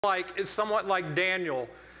It's somewhat like Daniel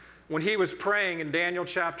when he was praying in Daniel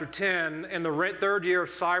chapter 10 in the third year of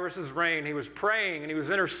Cyrus's reign. He was praying and he was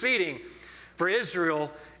interceding for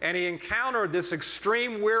Israel, and he encountered this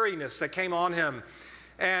extreme weariness that came on him.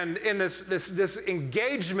 And in this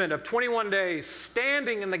engagement of 21 days,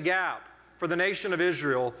 standing in the gap for the nation of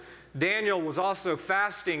Israel, Daniel was also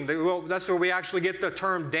fasting. That's where we actually get the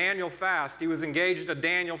term Daniel fast. He was engaged in a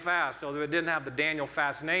Daniel fast, although it didn't have the Daniel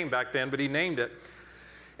fast name back then, but he named it.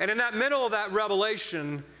 And in that middle of that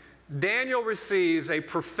revelation, Daniel receives a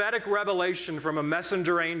prophetic revelation from a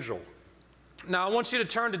messenger angel. Now, I want you to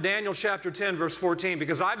turn to Daniel chapter 10, verse 14,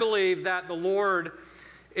 because I believe that the Lord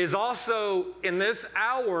is also in this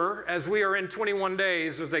hour, as we are in 21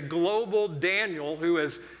 days, as a global Daniel who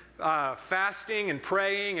is fasting and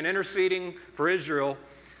praying and interceding for Israel,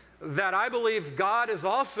 that I believe God is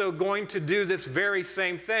also going to do this very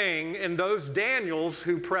same thing in those Daniels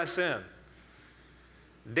who press in.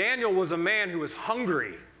 Daniel was a man who was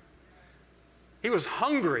hungry. He was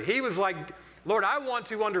hungry. He was like, Lord, I want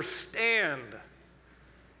to understand.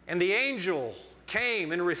 And the angel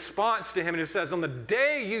came in response to him, and it says, on the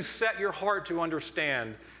day you set your heart to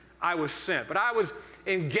understand, I was sent. But I was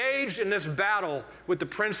engaged in this battle with the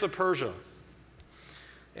prince of Persia.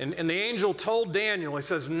 And the angel told Daniel, he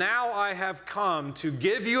says, now I have come to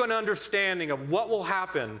give you an understanding of what will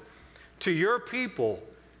happen to your people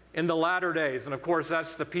in the latter days. And of course,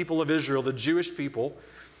 that's the people of Israel, the Jewish people.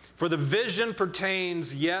 For the vision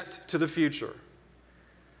pertains yet to the future.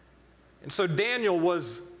 And so Daniel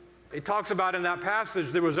was, it talks about in that passage,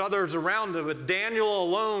 there was others around him, but Daniel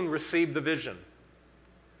alone received the vision.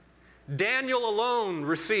 Daniel alone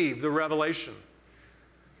received the revelation.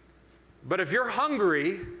 But if you're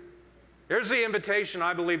hungry, there's the invitation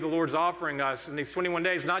I believe the Lord's offering us in these 21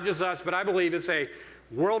 days. Not just us, but I believe it's a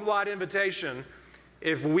worldwide invitation.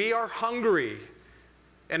 If we are hungry,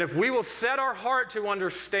 and if we will set our heart to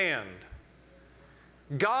understand,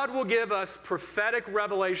 God will give us prophetic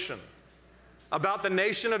revelation about the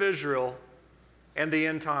nation of Israel and the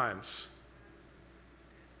end times.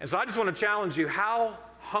 And so I just want to challenge you, how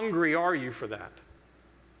hungry are you for that?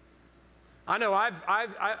 I know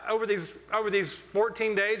over these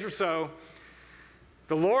 14 days or so,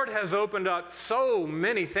 the Lord has opened up so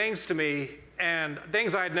many things to me, and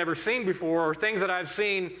things I had never seen before, or things that I've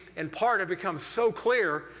seen in part have become so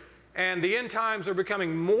clear, and the end times are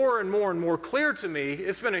becoming more and more and more clear to me.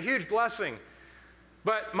 It's been a huge blessing.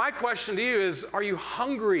 But my question to you is, are you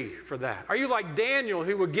hungry for that? Are you like Daniel,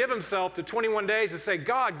 who would give himself to 21 days and say,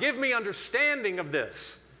 God, give me understanding of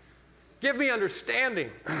this. Give me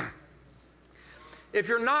understanding. If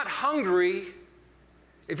you're not hungry,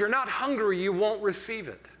 you won't receive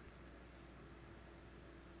it.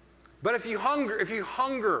 But if you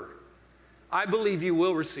hunger, I believe you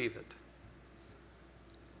will receive it.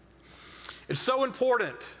 It's so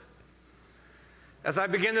important, as I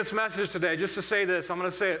begin this message today, just to say this, I'm going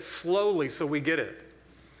to say it slowly so we get it,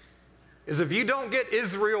 is if you don't get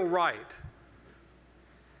Israel right,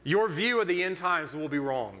 your view of the end times will be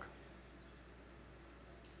wrong.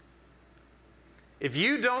 If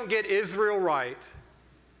you don't get Israel right,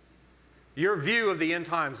 your view of the end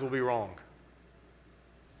times will be wrong.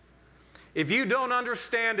 If you don't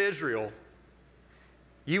understand Israel,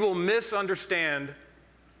 you will misunderstand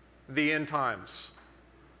the end times.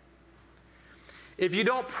 If you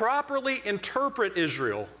don't properly interpret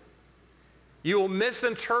Israel, you will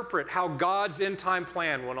misinterpret how God's end time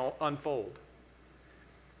plan will unfold.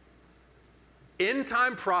 End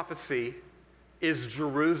time prophecy is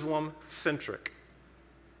Jerusalem-centric.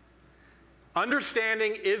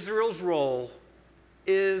 Understanding Israel's role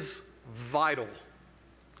is vital.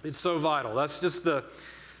 It's so vital. That's just the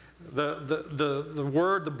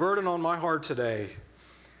word, the burden on my heart today.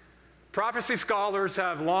 Prophecy scholars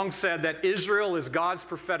have long said that Israel is God's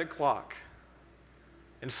prophetic clock.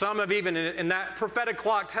 And some have even, and that prophetic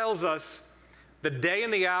clock tells us the day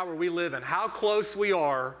and the hour we live in, how close we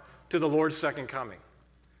are to the Lord's second coming.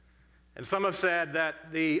 And some have said that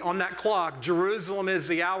on that clock, Jerusalem is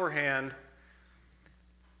the hour hand,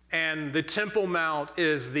 and the Temple Mount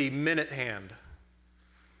is the minute hand.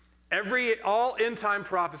 All end time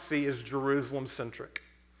prophecy is Jerusalem-centric.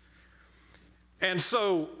 And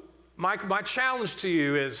so my challenge to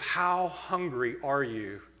you is, how hungry are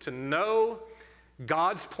you to know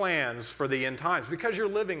God's plans for the end times? Because you're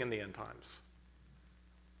living in the end times.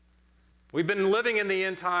 We've been living in the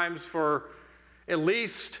end times for at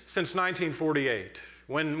least since 1948.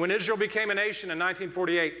 When Israel became a nation in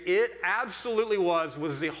 1948, it absolutely was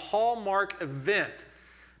the hallmark event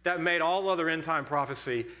that made all other end time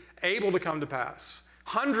prophecy able to come to pass.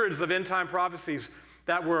 Hundreds of end time prophecies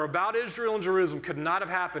that were about Israel and Jerusalem could not have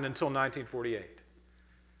happened until 1948.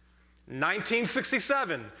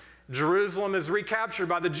 1967, Jerusalem is recaptured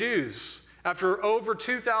by the Jews after over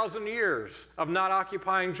 2,000 years of not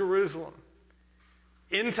occupying Jerusalem.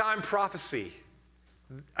 End-time prophecy,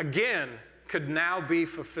 again, could now be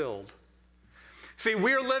fulfilled. See,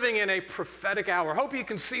 we're living in a prophetic hour. Hope you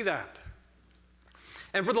can see that.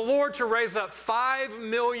 And for the Lord to raise up 5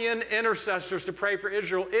 million intercessors to pray for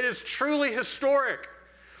Israel, it is truly historic.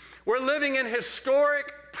 We're living in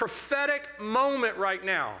historic, prophetic moment right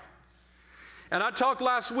now. And I talked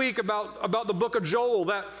last week about the book of Joel,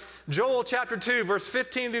 that Joel chapter 2, verse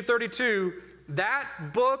 15 through 32,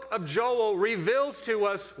 that book of Joel reveals to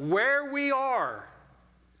us where we are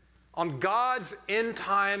on God's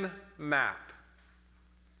end-time map.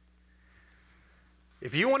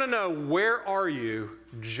 If you want to know where are you,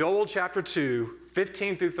 Joel chapter 2,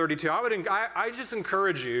 15 through 32, I just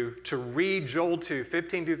encourage you to read Joel 2,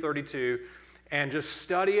 15 through 32, and just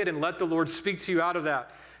study it and let the Lord speak to you out of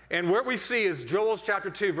that. And what we see is Joel chapter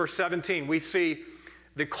 2, verse 17. We see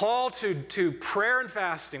the call to prayer and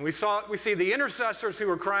fasting. We see the intercessors who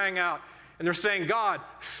are crying out, and they're saying, God,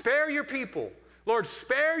 spare your people. Lord,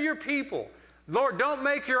 spare your people. Lord, don't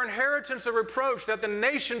make your inheritance a reproach that the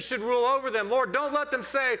nations should rule over them. Lord, don't let them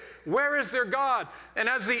say, where is their God? And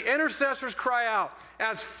as the intercessors cry out,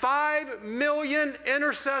 as 5 million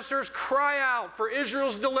intercessors cry out for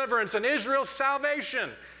Israel's deliverance and Israel's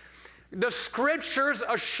salvation, the scriptures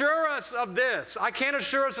assure us of this. I can't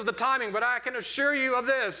assure us of the timing, but I can assure you of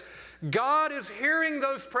this. God is hearing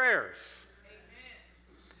those prayers.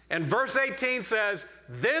 And verse 18 says,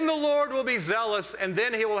 then the Lord will be zealous, and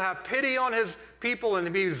then he will have pity on his people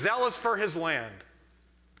and be zealous for his land.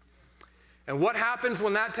 And what happens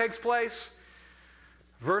when that takes place?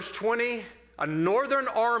 Verse 20, a northern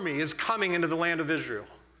army is coming into the land of Israel.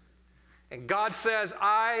 And God says,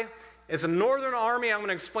 it's a northern army. I'm going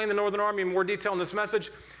to explain the northern army in more detail in this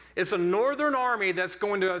message. It's a northern army that's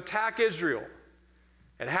going to attack Israel.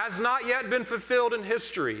 It has not yet been fulfilled in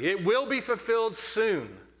history. It will be fulfilled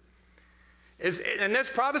soon. And this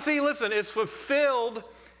prophecy, listen, is fulfilled.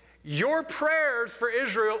 Your prayers for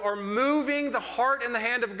Israel are moving the heart and the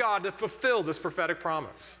hand of God to fulfill this prophetic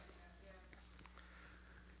promise.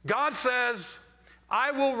 God says,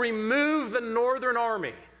 I will remove the northern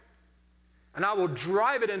army, and I will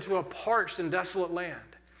drive it into a parched and desolate land.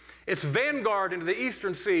 Its vanguard into the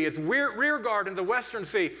eastern sea, its rear guard into the western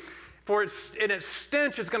sea, for its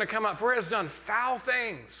stench is going to come up, for it has done foul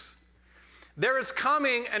things. There is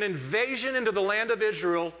coming an invasion into the land of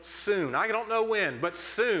Israel soon. I don't know when, but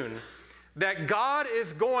soon, that God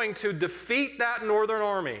is going to defeat that northern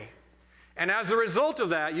army. And as a result of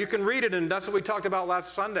that, you can read it, and that's what we talked about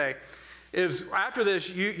last Sunday, is after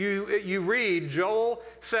this, you read, Joel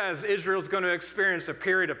says Israel's going to experience a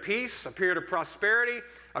period of peace, a period of prosperity,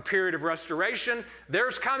 a period of restoration.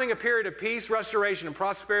 There's coming a period of peace, restoration, and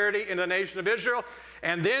prosperity in the nation of Israel.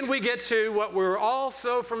 And then we get to what we're all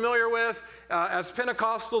so familiar with as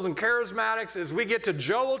Pentecostals and charismatics, is we get to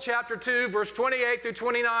Joel chapter 2, verse 28 through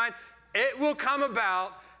 29. It will come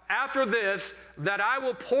about after this that I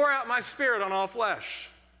will pour out my spirit on all flesh.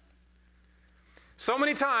 So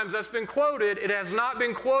many times that's been quoted, it has not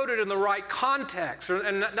been quoted in the right context.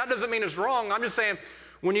 And that doesn't mean it's wrong. I'm just saying,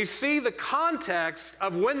 when you see the context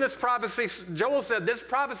of when this prophecy, Joel said this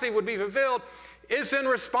prophecy would be fulfilled, it's in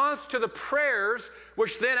response to the prayers,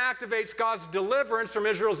 which then activates God's deliverance from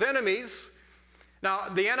Israel's enemies. Now,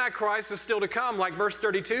 the Antichrist is still to come, like verse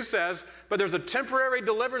 32 says, but there's a temporary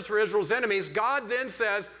deliverance for Israel's enemies. God then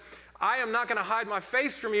says, I am not going to hide my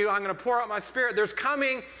face from you. I'm going to pour out my spirit. There's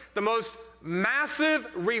coming the most massive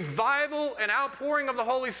revival and outpouring of the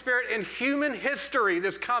Holy Spirit in human history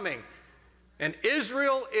that's coming. And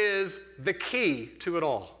Israel is the key to it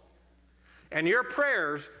all. And your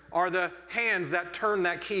prayers are the hands that turn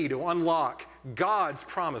that key to unlock God's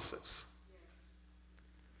promises.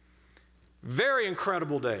 Very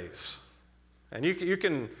incredible days. And you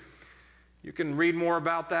can read more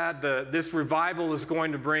about that. This revival is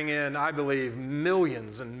going to bring in, I believe,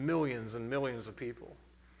 millions and millions and millions of people.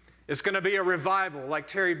 It's going to be a revival, like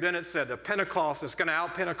Terry Bennett said, the Pentecost is going to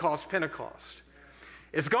out-Pentecost Pentecost.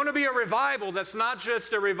 It's going to be a revival that's not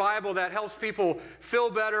just a revival that helps people feel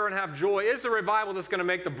better and have joy. It's a revival that's going to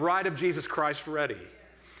make the bride of Jesus Christ ready.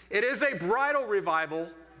 It is a bridal revival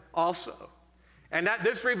also. And that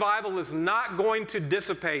this revival is not going to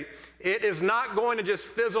dissipate. It is not going to just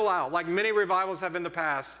fizzle out like many revivals have in the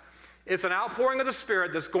past. It's an outpouring of the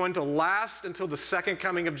Spirit that's going to last until the second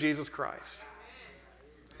coming of Jesus Christ.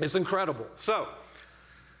 It's incredible. So,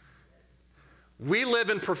 we live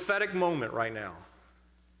in prophetic moment right now.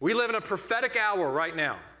 We live in a prophetic hour right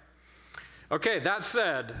now. Okay, that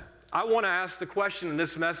said, I want to ask the question in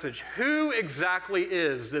this message, who exactly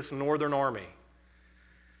is this northern army?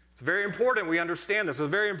 It's very important we understand this. It's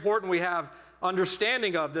very important we have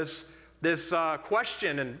understanding of this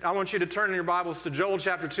question. And I want you to turn in your Bibles to Joel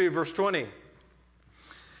chapter 2, verse 20.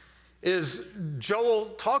 Joel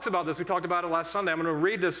talks about this. We talked about it last Sunday. I'm going to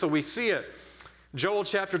read this so we see it. Joel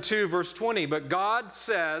chapter 2, verse 20. But God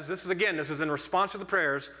says, this is in response to the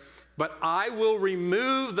prayers, but I will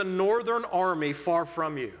remove the northern army far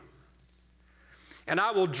from you, and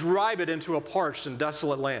I will drive it into a parched and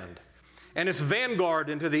desolate land, and its vanguard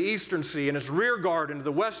into the eastern sea, and its rear guard into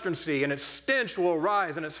the western sea, and its stench will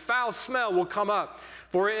arise, and its foul smell will come up,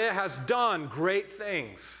 for it has done great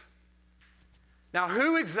things. Now,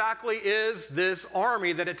 who exactly is this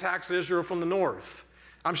army that attacks Israel from the north?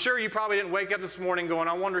 I'm sure you probably didn't wake up this morning going,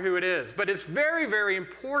 I wonder who it is. But it's very, very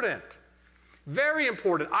important. Very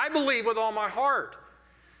important. I believe with all my heart,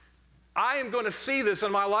 I am going to see this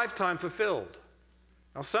in my lifetime fulfilled.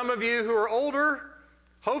 Now, some of you who are older,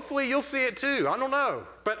 hopefully you'll see it too. I don't know.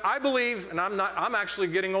 But I believe, and I'm actually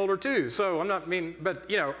getting older too. So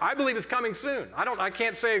I believe it's coming soon. I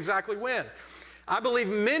can't say exactly when. I believe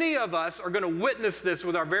many of us are going to witness this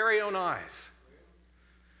with our very own eyes.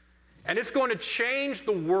 And it's going to change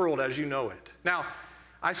the world as you know it. Now,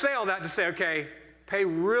 I say all that to say, okay, pay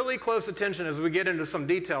really close attention as we get into some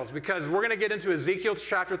details, because we're going to get into Ezekiel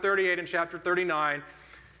chapter 38 and chapter 39.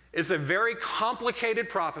 It's a very complicated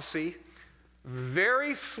prophecy.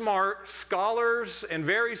 Very smart scholars and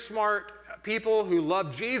very smart people who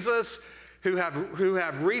love Jesus, who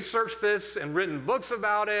have researched this and written books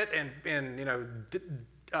about it and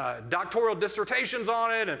doctoral dissertations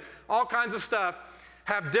on it and all kinds of stuff,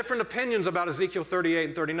 have different opinions about Ezekiel 38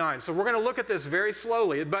 and 39. So we're going to look at this very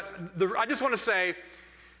slowly. But I just want to say,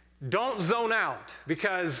 don't zone out,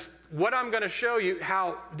 because what I'm going to show you,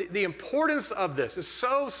 how the importance of this is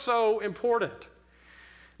so, so important.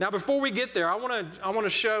 Now, before we get there, I want to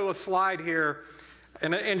show a slide here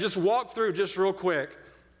and just walk through just real quick.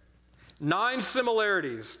 9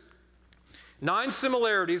 similarities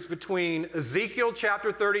between Ezekiel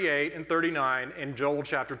chapter 38 and 39 and Joel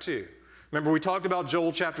chapter 2. Remember, we talked about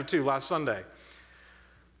Joel chapter 2 last Sunday.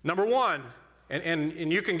 Number 1,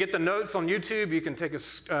 and you can get the notes on YouTube. You can take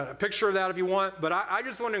a picture of that if you want. But I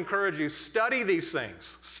just want to encourage you, study these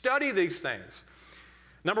things. Study these things.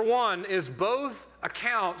 Number 1 is both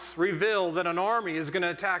accounts reveal that an army is going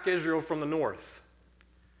to attack Israel from the north.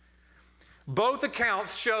 Both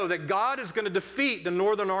accounts show that God is going to defeat the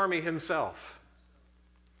northern army himself.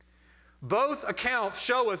 Both accounts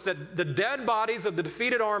show us that the dead bodies of the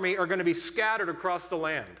defeated army are going to be scattered across the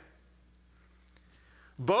land.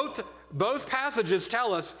 Both passages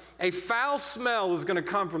tell us a foul smell is going to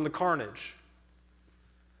come from the carnage.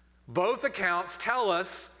 Both accounts tell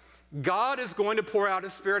us God is going to pour out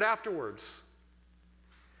his Spirit afterwards.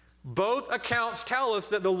 Both accounts tell us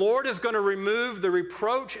that the Lord is going to remove the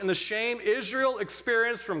reproach and the shame Israel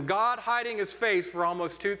experienced from God hiding his face for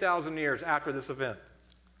almost 2,000 years after this event.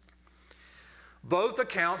 Both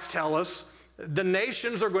accounts tell us the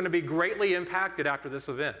nations are going to be greatly impacted after this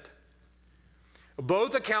event.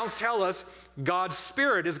 Both accounts tell us God's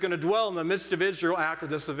Spirit is going to dwell in the midst of Israel after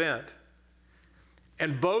this event.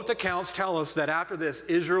 And both accounts tell us that after this,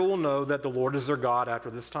 Israel will know that the Lord is their God after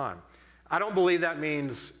this time. I don't believe that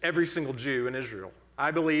means every single Jew in Israel. I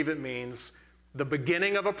believe it means the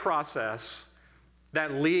beginning of a process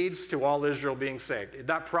that leads to all Israel being saved.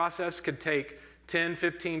 That process could take 10,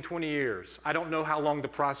 15, 20 years. I don't know how long the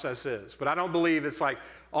process is, but I don't believe it's like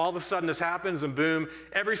all of a sudden this happens and boom,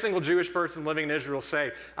 every single Jewish person living in Israel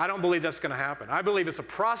saved. I don't believe that's going to happen. I believe it's a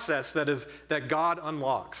process that God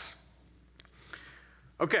unlocks.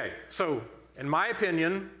 Okay, so in my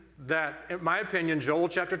opinion, Joel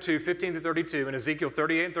chapter 2, 15 to 32, and Ezekiel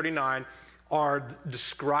 38 and 39 are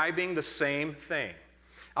describing the same thing.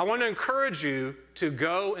 I want to encourage you to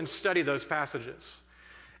go and study those passages,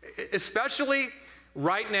 especially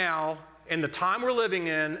right now in the time we're living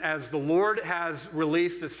in, as the Lord has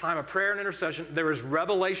released this time of prayer and intercession. There is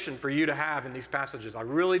revelation for you to have in these passages. I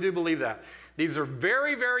really do believe that. These are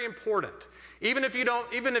very, very important. Even if you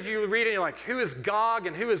read it and you're like, who is Gog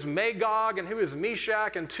and who is Magog and who is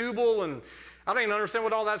Meshach and Tubal, and I don't even understand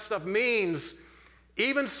what all that stuff means.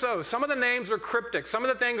 Even so, some of the names are cryptic. Some of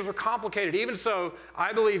the things are complicated. Even so,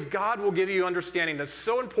 I believe God will give you understanding that's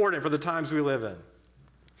so important for the times we live in.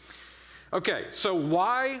 Okay, so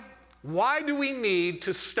why do we need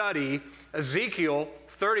to study Ezekiel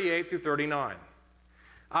 38 through 39?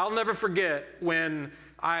 I'll never forget when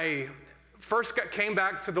came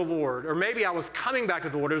back to the Lord, or maybe I was coming back to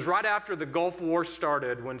the Lord. It was right after the Gulf War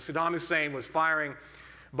started, when Saddam Hussein was firing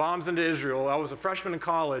bombs into Israel. I was a freshman in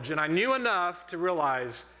college, and I knew enough to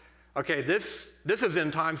realize, okay, this is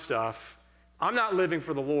end time stuff. I'm not living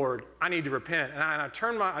for the Lord. I need to repent. And I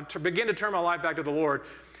began to turn my life back to the Lord.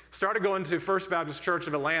 Started going to First Baptist Church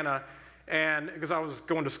of Atlanta, and because I was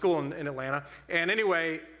going to school in Atlanta. And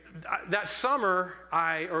anyway, that summer,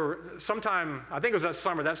 I think it was that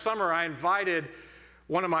summer I invited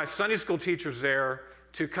one of my Sunday school teachers there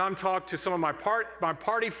to come talk to some of my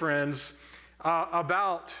party friends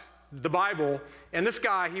about the Bible. And this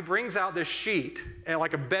guy, he brings out this sheet,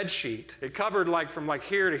 like a bed sheet. It covered from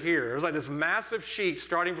here to here. It was like this massive sheet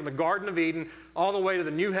starting from the Garden of Eden all the way to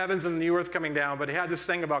the new heavens and the new earth coming down. But it had this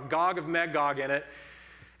thing about Gog and Magog in it.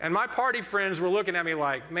 And my party friends were looking at me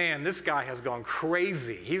like, man, this guy has gone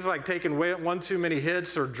crazy. He's like taking one too many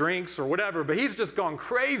hits or drinks or whatever, but he's just gone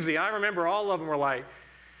crazy. I remember all of them were like,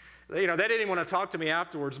 they didn't even want to talk to me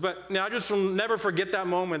afterwards. But I just will never forget that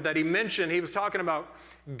moment that he mentioned. He was talking about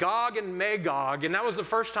Gog and Magog, and that was the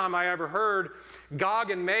first time I ever heard Gog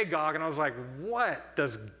and Magog, and I was like, what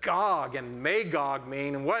does Gog and Magog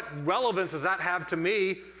mean, and what relevance does that have to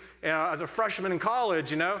me as a freshman in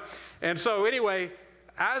college, And so anyway,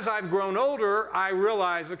 as I've grown older, I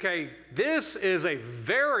realized, okay, this is a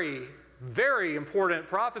very, very important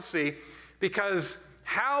prophecy, because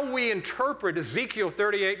how we interpret Ezekiel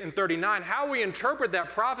 38 and 39, how we interpret that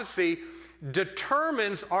prophecy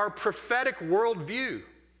determines our prophetic worldview.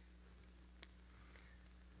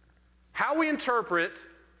 How we interpret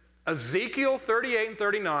Ezekiel 38 and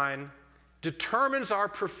 39 determines our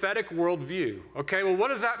prophetic worldview. Okay, well, what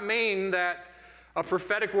does that mean, that a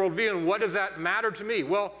prophetic worldview, and what does that matter to me?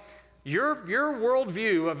 Well, your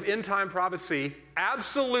worldview of end-time prophecy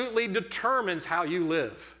absolutely determines how you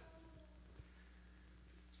live.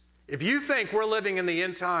 If you think we're living in the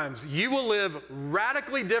end times, you will live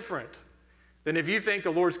radically different than if you think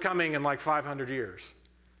the Lord's coming in 500 years.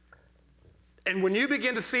 And when you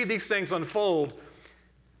begin to see these things unfold,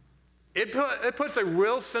 it puts a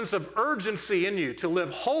real sense of urgency in you to live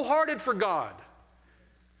wholehearted for God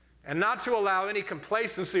and not to allow any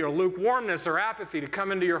complacency or lukewarmness or apathy to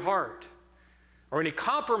come into your heart, or any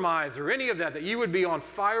compromise or any of that you would be on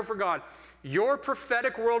fire for God. Your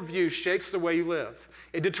prophetic worldview shapes the way you live.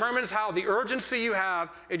 It determines how the urgency you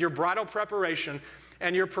have in your bridal preparation.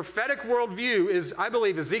 And your prophetic worldview is, I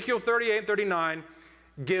believe, Ezekiel 38 and 39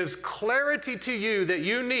 gives clarity to you that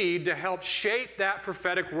you need to help shape that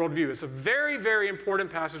prophetic worldview. It's a very, very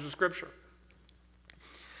important passage of Scripture.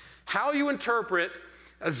 How you interpret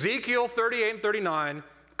Ezekiel 38 and 39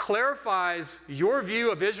 clarifies your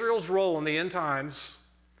view of Israel's role in the end times.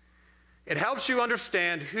 It helps you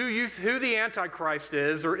understand who the Antichrist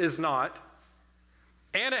is or is not.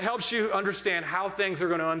 And it helps you understand how things are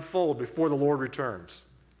going to unfold before the Lord returns.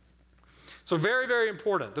 So very, very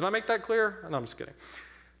important. Did I make that clear? No, I'm just kidding.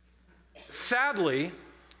 Sadly,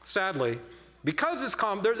 because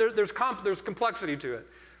there's complexity to it.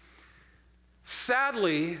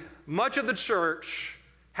 Sadly, much of the church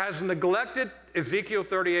has neglected Ezekiel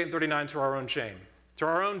 38 and 39 to our own shame, to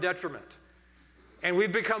our own detriment. And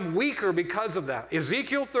we've become weaker because of that.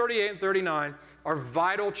 Ezekiel 38 and 39 are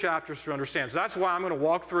vital chapters to understand. So that's why I'm going to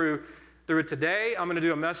walk through it today. I'm going to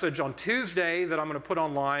do a message on Tuesday that I'm going to put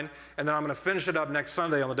online, and then I'm going to finish it up next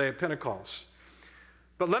Sunday on the day of Pentecost.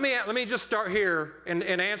 But let me just start here and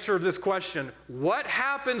answer this question. What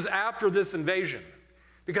happens after this invasion?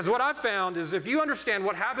 Because what I've found is if you understand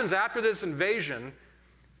what happens after this invasion,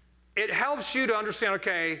 it helps you to understand,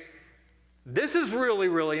 okay, this is really,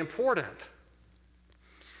 really important.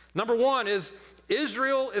 Number one is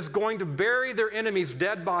Israel is going to bury their enemies'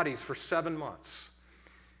 dead bodies for 7 months.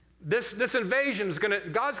 This invasion is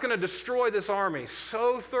God's going to destroy this army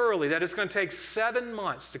so thoroughly that it's going to take 7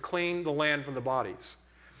 months to clean the land from the bodies.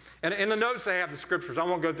 And in the notes I have the scriptures. I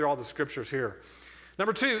won't go through all the scriptures here.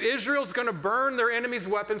 Number two, Israel's going to burn their enemies'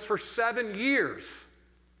 weapons for 7 years.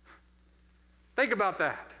 Think about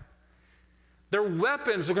that. Their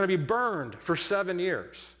weapons are going to be burned for 7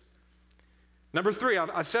 years. Number three,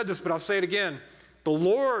 I said this, but I'll say it again. The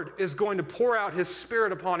Lord is going to pour out His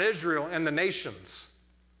Spirit upon Israel and the nations.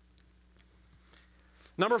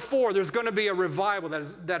 Number four, there's going to be a revival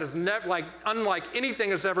that is unlike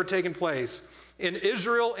anything that's ever taken place in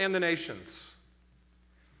Israel and the nations.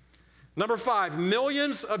 Number five,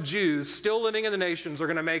 millions of Jews still living in the nations are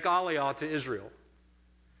going to make Aliyah to Israel.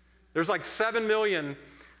 There's 7 million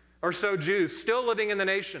or so Jews still living in the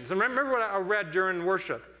nations. And remember what I read during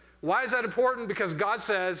worship. Why is that important? Because God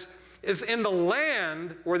says is in the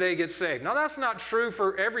land where they get saved. Now, that's not true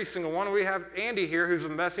for every single one. We have Andy here, who's a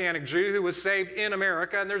Messianic Jew who was saved in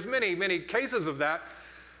America, and there's many, many cases of that.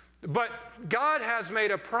 But God has made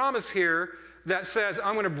a promise here that says,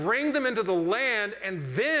 I'm going to bring them into the land, and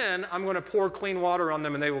then I'm going to pour clean water on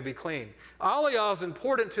them, and they will be clean. Aliyah is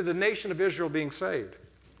important to the nation of Israel being saved.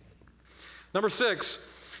 Number 6,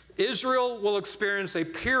 Israel will experience a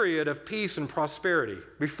period of peace and prosperity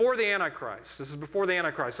before the Antichrist. This is before the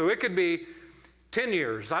Antichrist. So it could be 10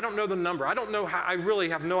 years. I don't know the number. I don't know how, I really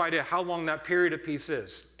have no idea how long that period of peace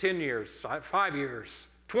is. 10 years, 5 years,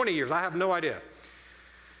 20 years. I have no idea.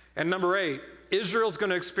 And number 8, Israel's going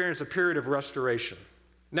to experience a period of restoration.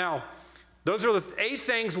 Now, those are the 8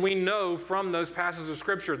 things we know from those passages of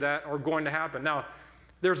Scripture that are going to happen. Now,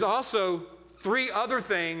 there's also 3 other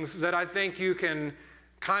things that I think you can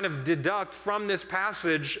kind of deduct from this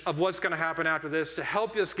passage of what's going to happen after this to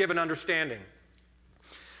help us give an understanding.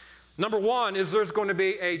 Number 1 is there's going to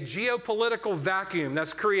be a geopolitical vacuum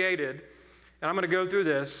that's created, and I'm going to go through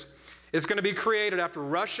this. It's going to be created after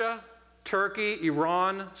Russia, Turkey,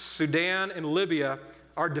 Iran, Sudan, and Libya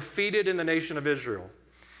are defeated in the nation of Israel.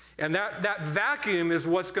 And that vacuum is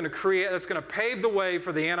what's going to create, that's going to pave the way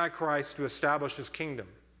for the Antichrist to establish his kingdom.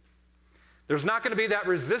 There's not going to be that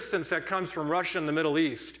resistance that comes from Russia and the Middle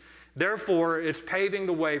East. Therefore, it's paving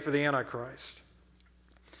the way for the Antichrist.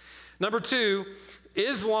 Number 2,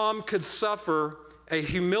 Islam could suffer a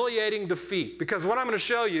humiliating defeat, because what I'm going to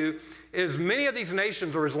show you is many of these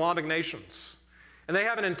nations are Islamic nations. And they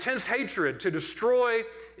have an intense hatred to destroy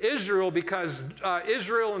Israel because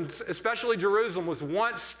Israel, and especially Jerusalem, was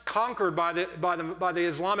once conquered by the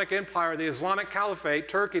Islamic Empire, the Islamic Caliphate,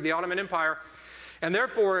 Turkey, the Ottoman Empire. And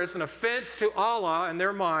therefore, it's an offense to Allah in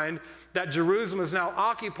their mind that Jerusalem is now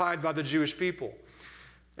occupied by the Jewish people.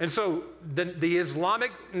 And so many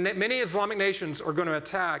Islamic nations are going to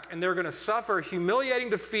attack, and they're going to suffer a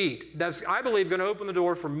humiliating defeat that's, I believe, going to open the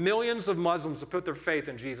door for millions of Muslims to put their faith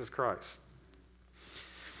in Jesus Christ.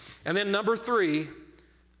 And then number 3,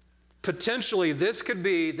 potentially this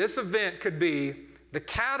event could be the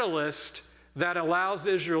catalyst that allows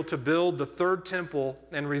Israel to build the 3rd temple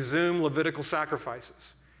and resume Levitical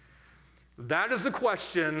sacrifices. That is the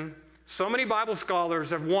question so many Bible scholars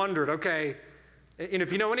have wondered. Okay, and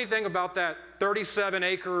if you know anything about that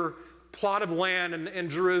 37-acre plot of land in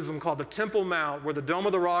Jerusalem called the Temple Mount, where the Dome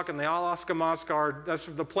of the Rock and the Al-Aqsa Mosque are, that's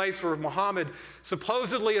the place where Muhammad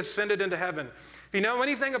supposedly ascended into heaven. If you know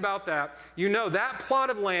anything about that, you know that plot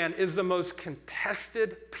of land is the most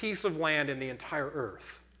contested piece of land in the entire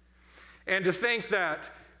earth. And to think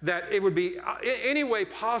that it would be any way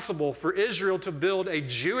possible for Israel to build a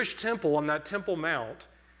Jewish temple on that Temple Mount,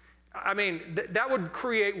 I mean, that would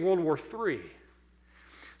create World War III.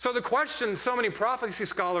 So the question so many prophecy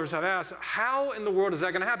scholars have asked, how in the world is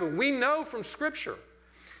that going to happen? We know from Scripture.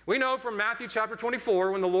 We know from Matthew chapter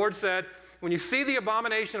 24 when the Lord said, when you see the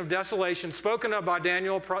abomination of desolation spoken of by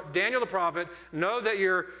Daniel the prophet, know that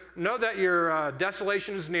your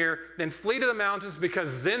desolation is near, then flee to the mountains,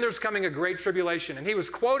 because then there's coming a great tribulation. And he was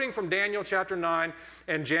quoting from Daniel chapter 9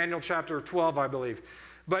 and Daniel chapter 12, I believe.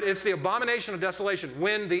 But it's the abomination of desolation,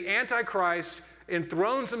 when the Antichrist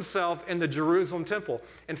enthrones himself in the Jerusalem temple.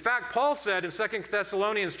 In fact, Paul said in 2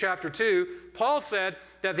 Thessalonians chapter 2, Paul said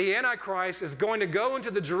that the Antichrist is going to go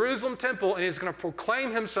into the Jerusalem temple and he's going to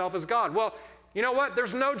proclaim himself as God. Well, you know what?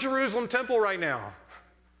 There's no Jerusalem temple right now.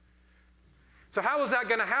 So how is that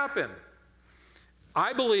going to happen?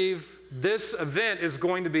 I believe this event is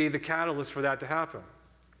going to be the catalyst for that to happen.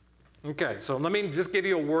 Okay, so let me just give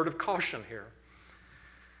you a word of caution here.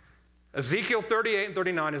 Ezekiel 38 and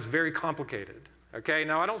 39 is very complicated. Okay,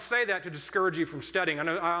 now I don't say that to discourage you from studying. I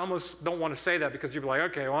know I almost don't want to say that because you'll be like,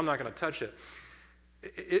 okay, well, I'm not going to touch it.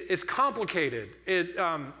 It's complicated.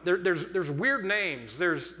 There's weird names.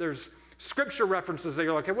 There's scripture references that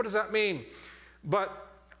you're like, okay, what does that mean? But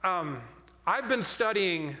I've been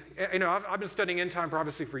studying, I've been studying end time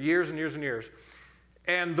prophecy for years and years and years.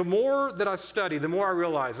 And the more that I study, the more I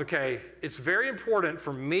realize, okay, it's very important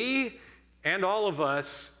for me and all of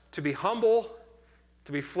us to be humble,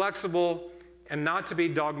 to be flexible, and not to be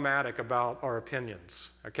dogmatic about our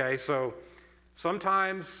opinions, okay? So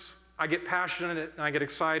sometimes I get passionate and I get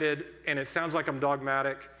excited and it sounds like I'm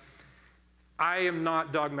dogmatic. I am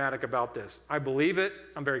not dogmatic about this. I believe it,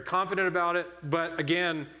 I'm very confident about it, but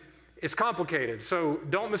again, it's complicated. So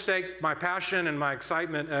don't mistake my passion and my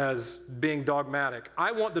excitement as being dogmatic.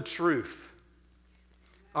 I want the truth.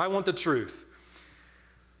 I want the truth.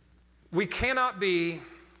 We cannot be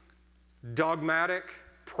dogmatic,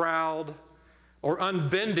 proud, or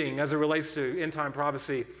unbending as it relates to end-time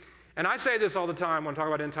prophecy. And I say this all the time when I talk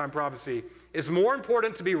about end-time prophecy. it's more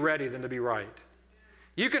important to be ready than to be right.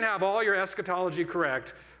 You can have all your eschatology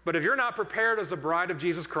correct, but if you're not prepared as a bride of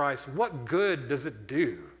Jesus Christ, what good does it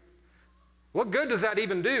do? What good does that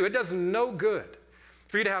even do? It does no good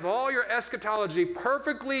for you to have all your eschatology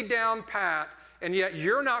perfectly down pat, and yet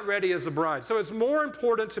you're not ready as a bride. So it's more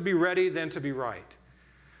important to be ready than to be right.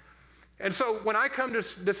 And so when I come to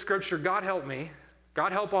this scripture, God help me,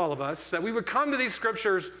 God help all of us, that we would come to these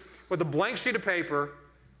scriptures with a blank sheet of paper,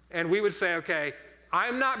 and we would say, okay,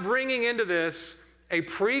 I'm not bringing into this a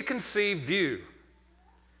preconceived view.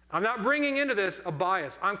 I'm not bringing into this a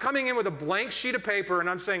bias. I'm coming in with a blank sheet of paper, and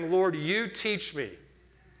I'm saying, Lord, you teach me.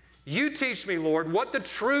 You teach me, Lord, what the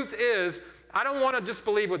truth is. I don't want to just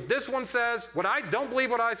believe what this one says, what I don't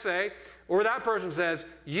believe what I say, or that person says.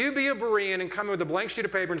 You be a Berean and come in with a blank sheet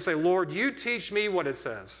of paper and say, Lord, you teach me what it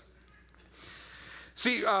says.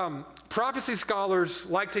 See, prophecy scholars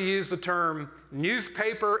like to use the term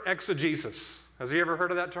newspaper exegesis. Has you ever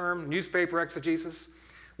heard of that term, newspaper exegesis?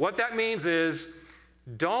 What that means is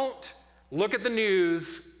don't look at the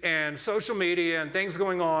news and social media and things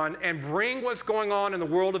going on and bring what's going on in the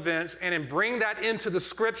world events and bring that into the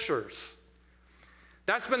scriptures.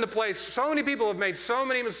 That's been the place. So many people have made so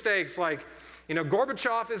many mistakes, like,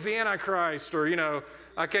 Gorbachev is the Antichrist, or,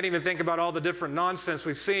 I can't even think about all the different nonsense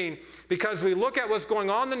we've seen, because we look at what's going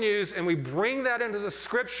on in the news and we bring that into the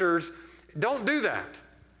scriptures. Don't do that.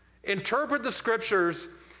 Interpret the scriptures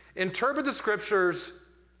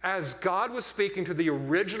as God was speaking to the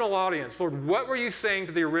original audience. Lord, what were you saying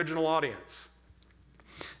to the original audience?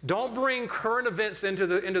 Don't bring current events into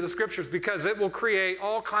the scriptures, because it will create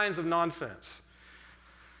all kinds of nonsense.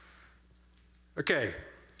 Okay,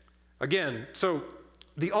 again, so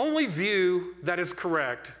the only view that is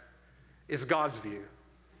correct is God's view.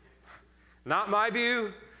 Not my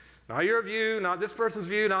view, not your view, not this person's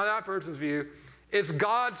view, not that person's view. It's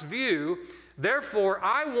God's view. Therefore,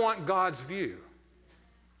 I want God's view.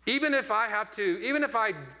 Even if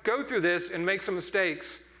I go through this and make some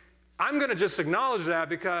mistakes, I'm going to just acknowledge that,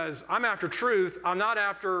 because I'm after truth. I'm not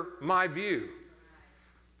after my view.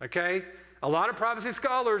 Okay? A lot of prophecy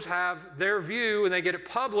scholars have their view and they get it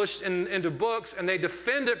published into books and they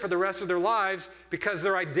defend it for the rest of their lives because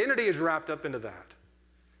their identity is wrapped up into that.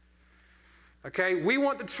 Okay? We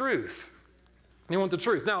want the truth. We want the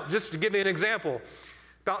truth. Now, just to give you an example,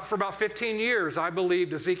 for about 15 years, I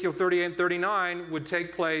believed Ezekiel 38 and 39 would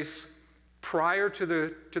take place prior to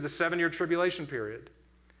the 7-year tribulation period.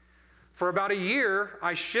 For about a year,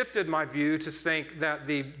 I shifted my view to think that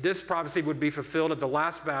this prophecy would be fulfilled at the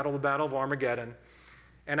last battle, the Battle of Armageddon.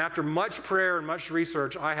 And after much prayer and much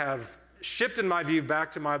research, I have shifted my view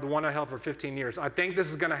back to the one I held for 15 years. I think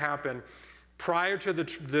this is going to happen prior to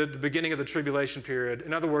the beginning of the tribulation period.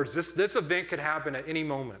 In other words, this event could happen at any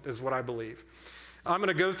moment, is what I believe. I'm going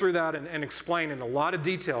to go through that and explain in a lot of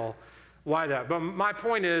detail why that. But my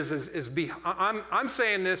point I'm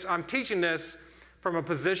saying this, I'm teaching this from a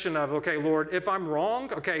position of, okay, Lord, if I'm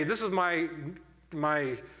wrong, okay, this is my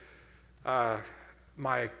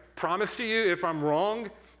promise to you. If I'm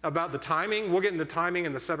wrong about the timing, we'll get into timing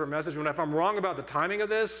in the separate message. But if I'm wrong about the timing of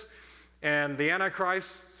this, and the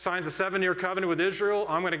Antichrist signs a 7-year covenant with Israel,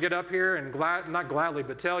 I'm going to get up here and not gladly,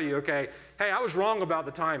 but tell you, okay, hey, I was wrong about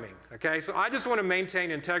the timing, okay? So I just want to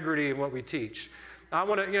maintain integrity in what we teach. I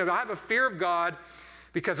want to, I have a fear of God,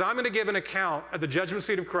 because I'm going to give an account at the judgment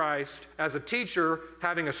seat of Christ as a teacher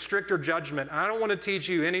having a stricter judgment. And I don't want to teach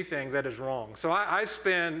you anything that is wrong. So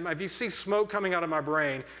if you see smoke coming out of my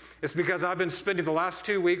brain, it's because I've been spending the last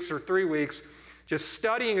 2 weeks or 3 weeks just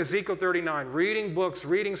studying Ezekiel 39, reading books,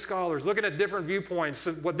 reading scholars, looking at different viewpoints,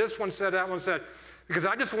 what this one said, that one said, because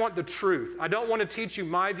I just want the truth. I don't want to teach you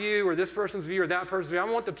my view or this person's view or that person's view.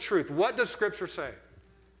 I want the truth. What does Scripture say?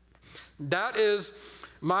 That is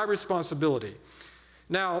my responsibility.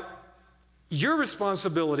 Now, your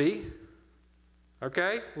responsibility,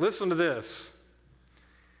 okay, listen to this.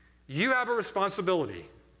 You have a responsibility.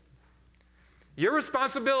 Your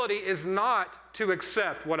responsibility is not to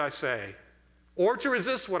accept what I say or to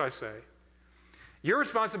resist what I say. Your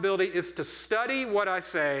responsibility is to study what I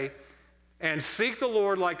say and seek the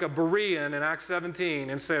Lord like a Berean in Acts 17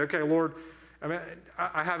 and say, okay, Lord,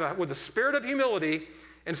 with a spirit of humility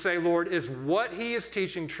and say, Lord, is what he is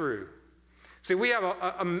teaching true? See, we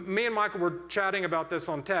have me and Michael were chatting about this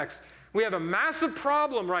on text. We have a massive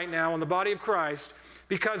problem right now in the body of Christ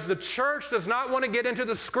because the church does not want to get into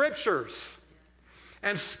the scriptures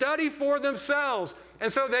and study for themselves.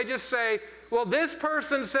 And so they just say, well, this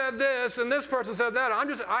person said this and this person said that.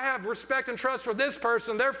 I have respect and trust for this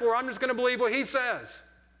person, therefore I'm just going to believe what he says.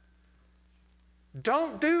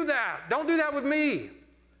 Don't do that. Don't do that with me.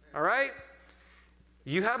 All right?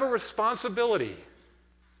 You have a responsibility.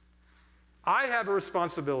 I have a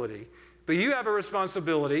responsibility, but you have a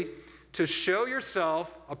responsibility to show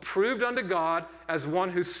yourself approved unto God as one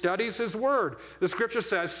who studies his word. The scripture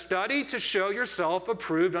says, study to show yourself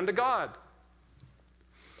approved unto God.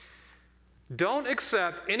 Don't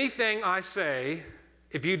accept anything I say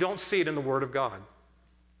if you don't see it in the word of God.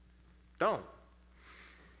 Don't.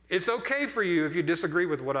 It's okay for you if you disagree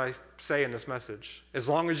with what I say in this message, as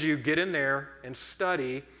long as you get in there and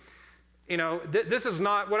study. You know, this is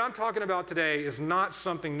not, what I'm talking about today is not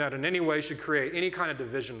something that in any way should create any kind of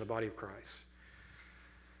division in the body of Christ.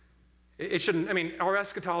 It shouldn't, I mean, our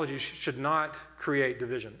eschatology should not create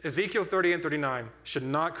division. Ezekiel 30 and 39 should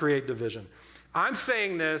not create division. I'm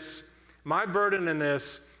saying this, my burden in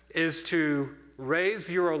this is to raise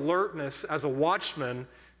your alertness as a watchman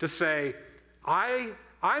to say,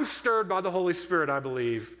 I'm stirred by the Holy Spirit, I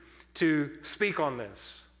believe, to speak on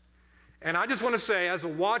this. And I just want to say, as a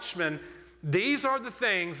watchman, these are the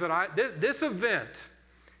things that this event,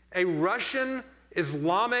 a Russian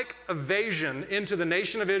Islamic invasion into the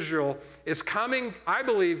nation of Israel, is coming, I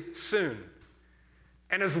believe, soon.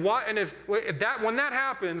 And when that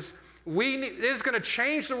happens, it's going to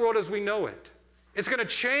change the world as we know it. It's going to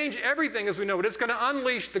change everything as we know it. It's going to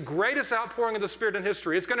unleash the greatest outpouring of the Spirit in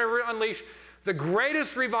history. It's going to unleash the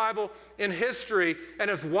greatest revival in history.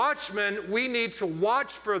 And as watchmen, we need to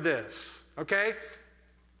watch for this, okay?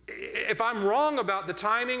 If I'm wrong about the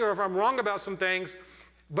timing or if I'm wrong about some things,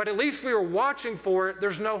 but at least we are watching for it,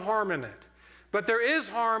 there's no harm in it. But there is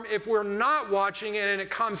harm if we're not watching it and it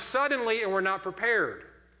comes suddenly and we're not prepared. Does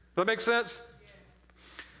that make sense?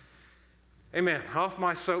 Amen. Off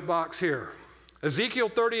my soapbox here. Ezekiel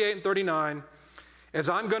 38 and 39, as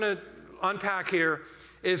I'm going to unpack here,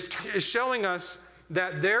 is showing us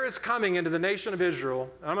that there is coming into the nation of Israel.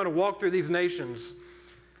 I'm going to walk through these nations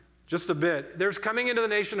just a bit. There's coming into the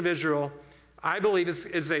nation of Israel, I believe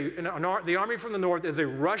the army from the north is a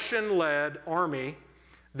Russian-led army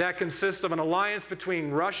that consists of an alliance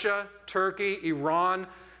between Russia, Turkey, Iran,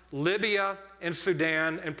 Libya, and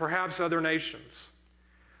Sudan, and perhaps other nations.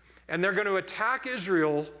 And they're going to attack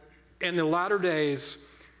Israel in the latter days.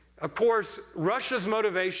 Of course, Russia's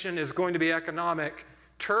motivation is going to be economic.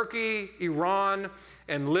 Turkey, Iran,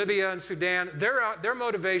 and Libya and Sudan, their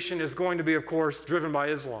motivation is going to be, of course, driven by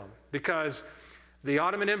Islam, because the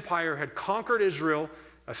Ottoman Empire had conquered Israel,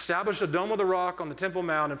 established a Dome of the Rock on the Temple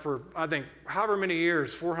Mount, and for, I think, however many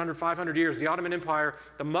years, 400, 500 years, the Ottoman Empire,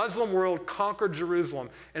 the Muslim world conquered Jerusalem.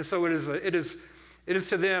 And so it is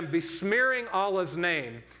to them besmearing Allah's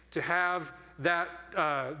name to have that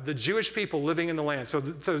the Jewish people living in the land. So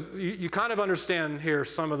you kind of understand here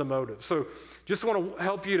some of the motives. So just want to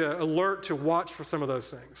help you to alert, to watch for some of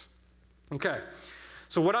those things. Okay,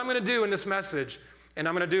 so what I'm going to do in this message, and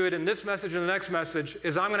I'm going to do it in this message and the next message,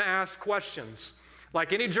 is I'm going to ask questions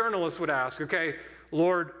like any journalist would ask. Okay,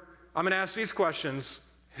 Lord, I'm going to ask these questions.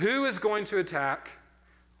 Who is going to attack?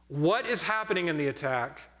 What is happening in the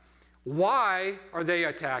attack? Why are they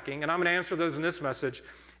attacking? And I'm going to answer those in this message.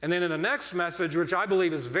 And then in the next message, which I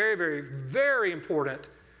believe is very, very, very important,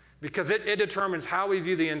 because it determines how we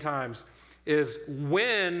view the end times, is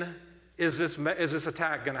when is this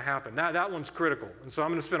attack going to happen? That one's critical. And so I'm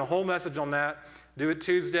going to spend a whole message on that, do it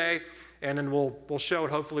Tuesday, and then we'll show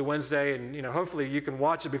it hopefully Wednesday, and hopefully you can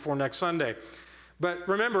watch it before next Sunday. But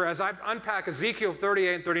remember, as I unpack Ezekiel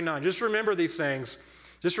 38 and 39, just remember these things.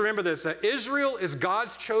 Just remember this, that Israel is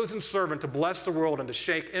God's chosen servant to bless the world and to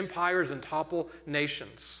shake empires and topple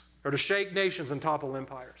nations, or to shake nations and topple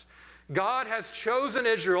empires. God has chosen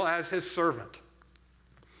Israel as his servant.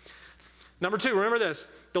 Number two, remember this,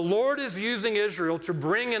 the Lord is using Israel to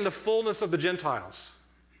bring in the fullness of the Gentiles.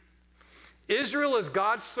 Israel is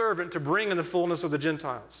God's servant to bring in the fullness of the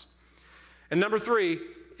Gentiles. And number three,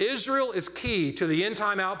 Israel is key to the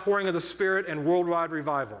end-time outpouring of the Spirit and worldwide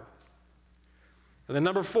revival. And then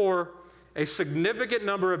number four, a significant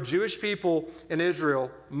number of Jewish people in Israel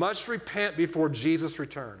must repent before Jesus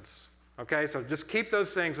returns. Okay, so just keep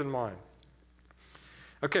those things in mind.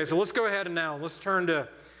 Okay, so let's go ahead and now let's turn to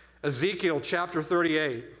Ezekiel chapter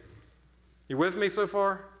 38. You with me so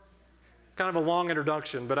far? Kind of a long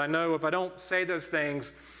introduction, but I know if I don't say those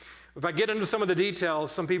things, if I get into some of the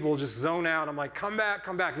details, some people will just zone out. I'm like, come back,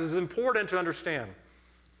 come back. This is important to understand.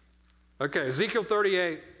 Okay, Ezekiel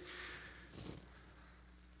 38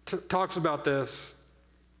 talks about this.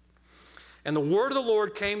 And the word of the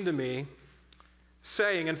Lord came to me,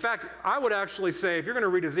 saying, in fact, I would actually say, if you're going to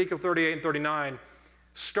read Ezekiel 38 and 39,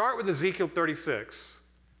 start with Ezekiel 36,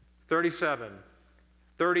 37,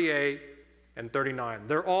 38, and 39.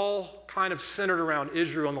 They're all kind of centered around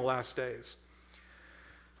Israel in the last days.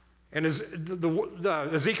 And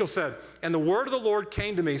Ezekiel said, "And the word of the Lord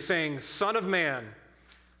came to me, saying, Son of man,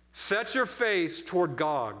 set your face toward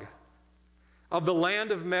Gog, of the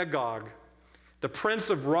land of Magog, the prince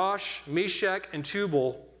of Rosh, Meshech, and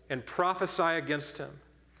Tubal, and prophesy against him."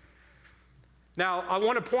 Now, I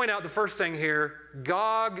want to point out the first thing here.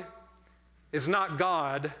 Gog is not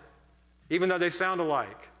God, even though they sound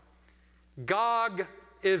alike. Gog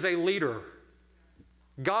is a leader.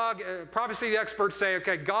 Gog, prophecy experts say,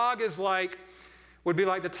 okay, Gog would be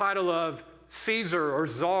like the title of Caesar or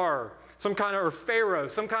Czar, or Pharaoh,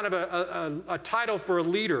 some kind of a title for a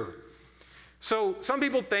leader. So some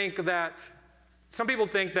people think that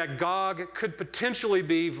Gog could potentially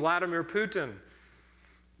be Vladimir Putin.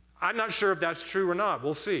 I'm not sure if that's true or not.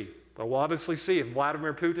 We'll see. But we'll obviously see if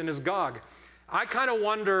Vladimir Putin is Gog. I kind of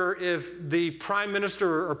wonder if the prime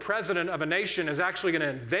minister or president of a nation is actually going to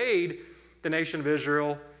invade the nation of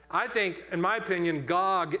Israel. I think, in my opinion,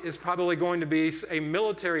 Gog is probably going to be a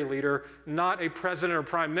military leader, not a president or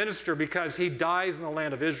prime minister, because he dies in the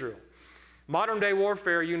land of Israel. Modern day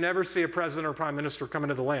warfare, you never see a president or prime minister come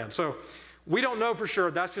into the land. So we don't know for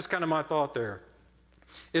sure. That's just kind of my thought there.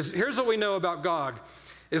 Here's what we know about Gog.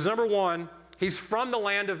 Is number one, he's from the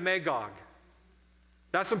land of Magog.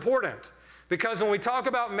 That's important, because when we talk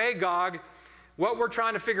about Magog, what we're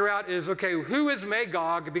trying to figure out is, okay, who is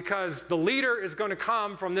Magog? Because the leader is going to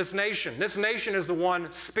come from this nation. This nation is the one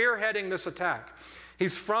spearheading this attack.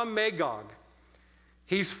 He's from Magog.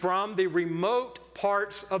 He's from the remote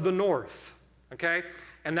parts of the north, okay?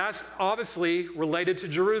 And that's obviously related to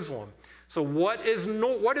Jerusalem. So what is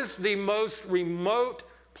the most remote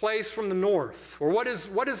place from the north? Or what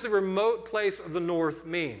does the remote place of the north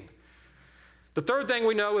mean? The third thing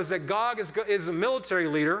we know is that Gog is a military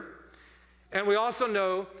leader. And we also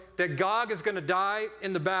know that Gog is going to die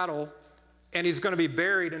in the battle, and he's going to be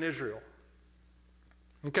buried in Israel.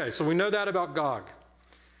 Okay, so we know that about Gog.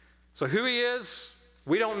 So who he is,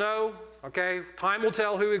 we don't know. Okay, time will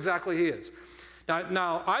tell who exactly he is.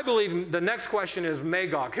 Now, I believe the next question is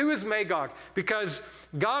Magog. Who is Magog? Because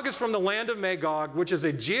Gog is from the land of Magog, which is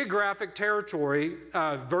a geographic territory,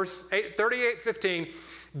 verse 38:15.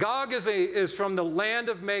 Gog is from the land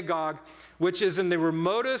of Magog, which is in the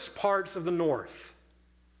remotest parts of the north.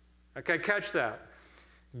 Okay, catch that.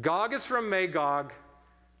 Gog is from Magog.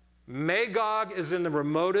 Magog is in the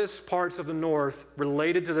remotest parts of the north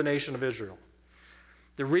related to the nation of Israel.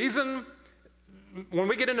 The reason, when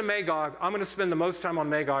we get into Magog, I'm going to spend the most time on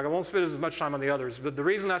Magog. I won't spend as much time on the others, but the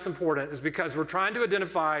reason that's important is because we're trying to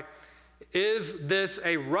identify, is this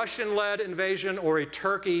a Russian-led invasion or a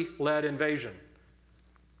Turkey-led invasion?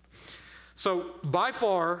 So by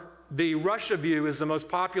far, the Russia view is the most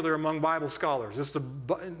popular among Bible scholars.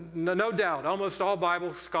 No doubt, almost all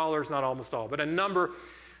Bible scholars, not almost all, but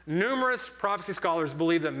numerous prophecy scholars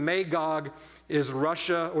believe that Magog is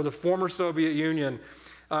Russia or the former Soviet Union.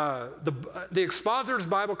 The Expositor's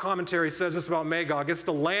Bible Commentary says this about Magog. It's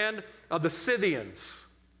the land of the Scythians.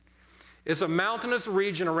 It's a mountainous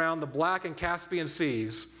region around the Black and Caspian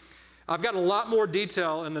Seas. I've got a lot more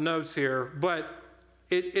detail in the notes here, but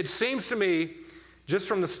it seems to me, just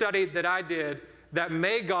from the study that I did, that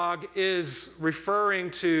Magog is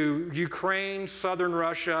referring to Ukraine, southern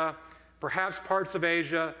Russia, perhaps parts of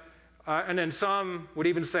Asia, and then some would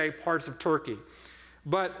even say parts of Turkey.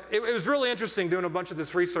 But it was really interesting doing a bunch of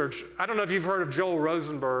this research. I don't know if you've heard of Joel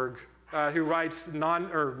Rosenberg, who writes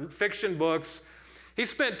fiction books. He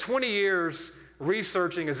spent 20 years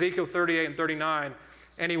researching Ezekiel 38 and 39,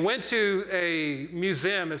 and he went to a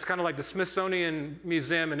museum. It's kind of like the Smithsonian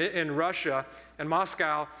Museum in Russia, in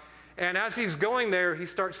Moscow. And as he's going there, he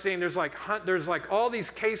starts seeing there's like all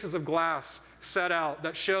these cases of glass set out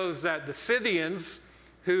that shows that the Scythians,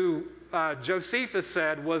 who Josephus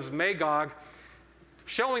said was Magog,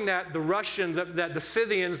 showing that that the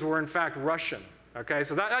Scythians were in fact Russian. Okay,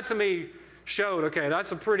 so that to me showed, okay,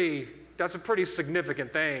 that's a pretty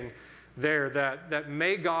significant thing there, that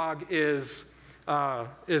Magog is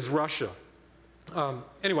Russia.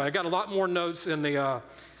 Anyway, I got a lot more notes or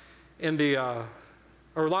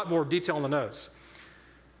a lot more detail in the notes.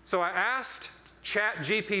 So I asked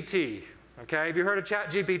ChatGPT. Okay, have you heard of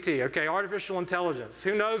ChatGPT? Okay, artificial intelligence.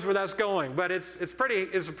 Who knows where that's going? But it's a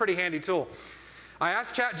pretty handy tool. I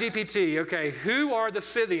asked ChatGPT, okay, who are the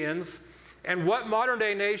Scythians and what modern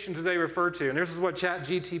day nations do they refer to? And this is what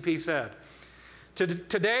ChatGPT said.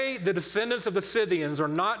 Today, the descendants of the Scythians are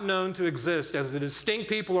not known to exist as a distinct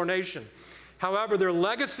people or nation. However, their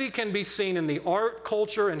legacy can be seen in the art,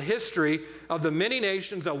 culture, and history of the many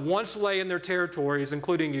nations that once lay in their territories,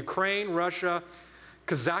 including Ukraine, Russia,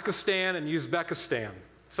 Kazakhstan, and Uzbekistan.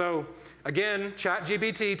 So again,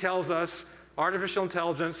 ChatGPT tells us artificial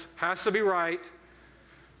intelligence has to be right,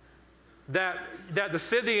 that the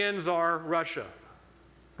Scythians are Russia.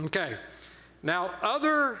 Okay. Now,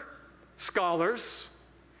 other scholars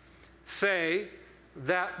say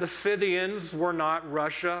that the Scythians were not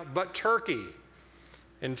Russia, but Turkey.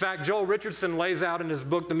 In fact, Joel Richardson lays out in his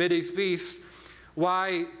book, The Mideast Beast,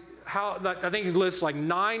 I think he lists like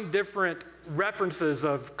 9 different references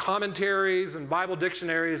of commentaries and Bible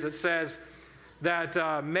dictionaries that says that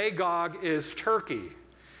Magog is Turkey.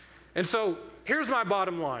 And so here's my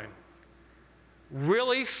bottom line.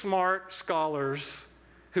 Really smart scholars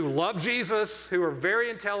who love Jesus, who are very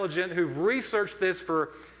intelligent, who've researched this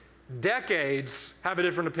for decades, have a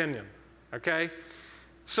different opinion, okay?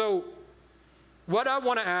 So what I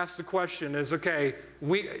want to ask the question is, okay,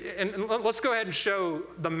 and let's go ahead and show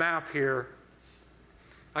the map here.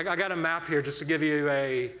 I got a map here just to give you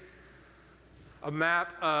a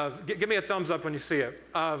map of, give me a thumbs up when you see it,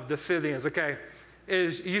 of the Scythians, okay?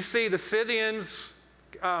 You see the Scythians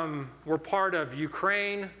were part of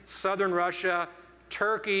Ukraine, southern Russia,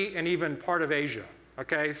 Turkey, and even part of Asia,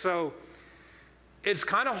 okay? So it's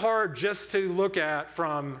kind of hard just to look at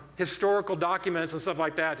from historical documents and stuff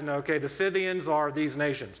like that to know, okay, the Scythians are these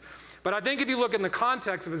nations. But I think if you look in the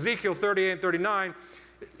context of Ezekiel 38 and 39,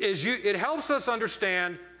 it helps us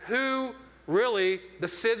understand who really the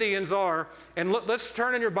Scythians are. And let's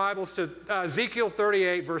turn in your Bibles to Ezekiel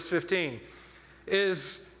 38, verse 15.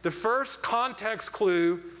 Is the first context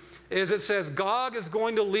clue is it says Gog is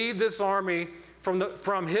going to lead this army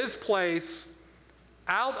from his place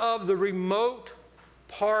out of the remote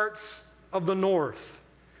parts of the north.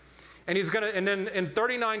 And then in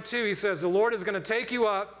 39:2 he says the Lord is going to take you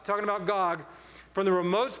up, talking about Gog, from the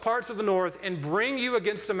remote parts of the north and bring you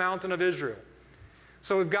against the mountain of Israel.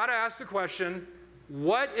 So we've got to ask the question,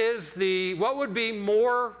 what would be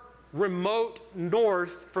more remote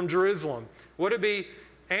north from Jerusalem? Would it be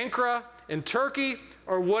Ankara in Turkey,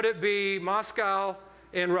 or would it be Moscow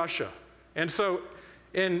in Russia? And so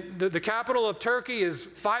in the capital of Turkey is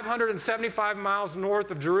 575 miles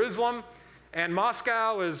north of Jerusalem, and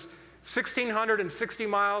Moscow is 1,660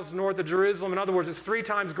 miles north of Jerusalem. In other words, it's 3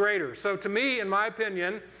 times greater. So to me, in my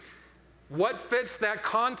opinion, what fits that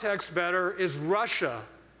context better is Russia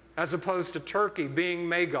as opposed to Turkey being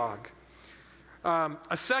Magog.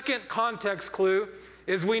 A second context clue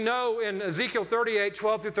is we know in Ezekiel 38,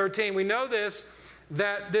 12 through 13, we know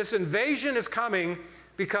that this invasion is coming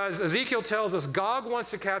because Ezekiel tells us Gog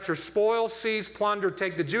wants to capture spoil, seize, plunder,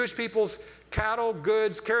 take the Jewish people's cattle,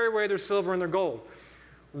 goods, carry away their silver and their gold.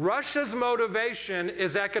 Russia's motivation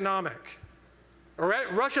is economic.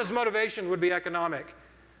 Russia's motivation would be economic.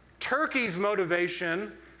 Turkey's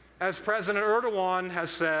motivation, as President Erdogan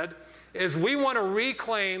has said, is we want to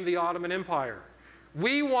reclaim the Ottoman Empire.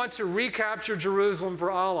 We want to recapture Jerusalem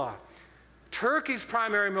for Allah. Turkey's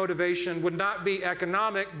primary motivation would not be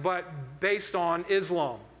economic, but based on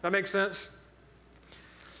Islam. That makes sense?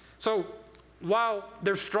 So while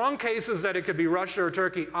there's strong cases that it could be Russia or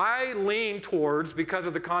Turkey, I lean towards, because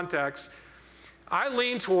of the context, I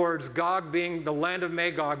lean towards Gog being, the land of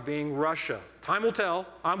Magog being Russia. Time will tell.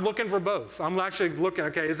 I'm looking for both. I'm actually looking,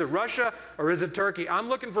 okay, is it Russia or is it Turkey? I'm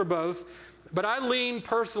looking for both, but I lean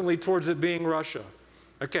personally towards it being Russia.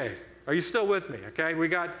 Okay, are you still with me? Okay, we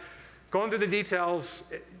got, going through the details,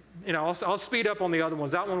 you know, I'll speed up on the other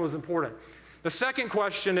ones. That one was important. The second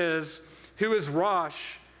question is, who is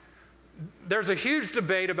Rosh? There's a huge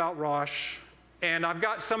debate about Rosh, and I've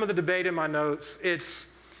got some of the debate in my notes.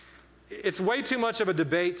 It's way too much of a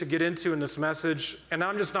debate to get into in this message, and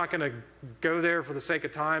I'm just not going to go there for the sake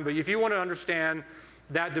of time. But if you want to understand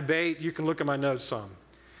that debate, you can look at my notes some.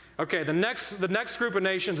 Okay, the next group of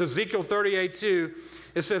nations, Ezekiel 38:2,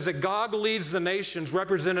 it says that Gog leads the nations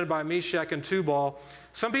represented by Meshech and Tubal.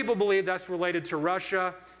 Some people believe that's related to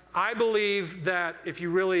Russia. I believe that if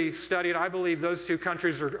you really study it, I believe those two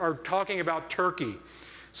countries are talking about Turkey.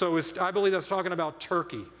 So I believe that's talking about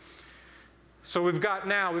Turkey. So we've got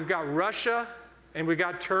Russia and we've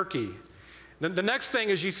got Turkey. The next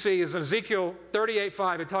thing, as you see, is in Ezekiel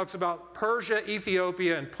 38:5. It talks about Persia,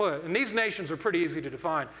 Ethiopia, and Put. And these nations are pretty easy to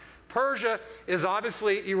define. Persia is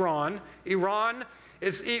obviously Iran. Iran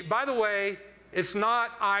is, by the way, it's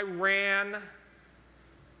not Iran.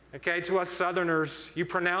 Okay, to us Southerners, you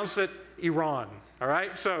pronounce it Iran. All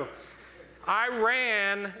right? So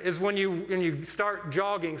Iran is when you start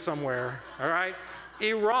jogging somewhere. All right?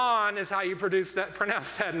 Iran is how you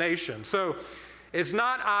pronounce that nation. So it's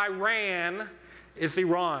not Iran, it's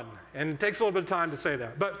Iran. And it takes a little bit of time to say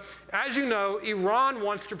that. But as you know, Iran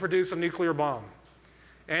wants to produce a nuclear bomb.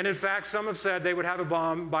 And in fact, some have said they would have a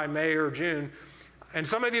bomb by May or June. And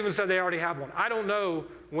some have even said they already have one. I don't know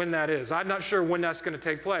when that is. I'm not sure when that's going to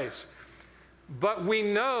take place. But we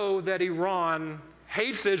know that Iran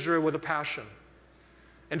hates Israel with a passion.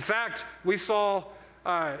 In fact, we saw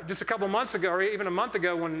just a couple months ago, or even a month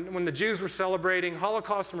ago, when the Jews were celebrating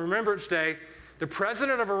Holocaust and Remembrance Day, the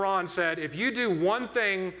president of Iran said, if you do one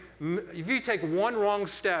thing, if you take one wrong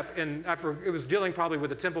step, after it was dealing probably with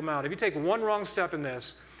the Temple Mount, if you take one wrong step in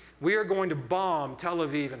this, we are going to bomb Tel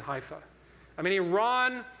Aviv and Haifa. I mean,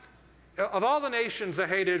 Iran, of all the nations that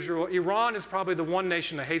hate Israel, Iran is probably the one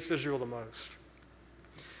nation that hates Israel the most.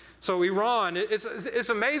 So Iran, it's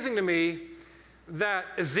amazing to me that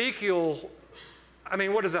Ezekiel, I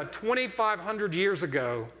mean, what is that, 2,500 years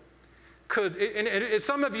ago, and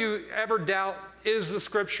some of you ever doubt, is the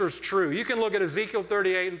scriptures true? You can look at Ezekiel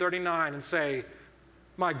 38 and 39 and say,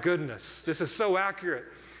 my goodness, this is so accurate.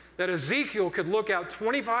 That Ezekiel could look out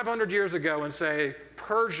 2,500 years ago and say,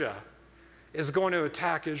 Persia is going to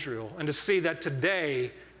attack Israel. And to see that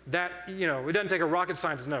today, that, you know, it doesn't take a rocket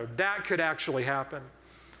scientist to know, that could actually happen.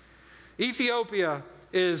 Ethiopia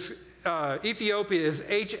is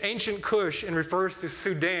ancient Cush and refers to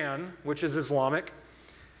Sudan, which is Islamic.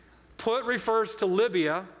 Put refers to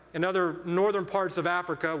Libya and other northern parts of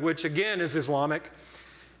Africa, which again is Islamic.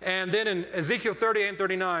 And then in Ezekiel 38 and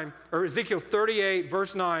 39, or Ezekiel 38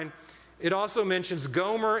 verse 9, it also mentions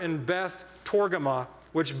Gomer and Beth Togarmah,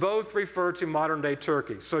 which both refer to modern day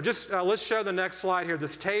Turkey. So just let's show the next slide here,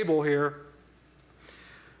 this table here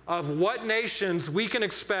of what nations we can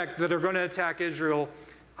expect that are going to attack Israel.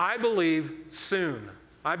 I believe soon.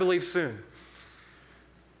 I believe soon.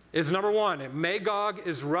 Is number one, Magog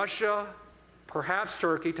is Russia, perhaps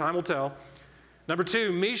Turkey, time will tell. Number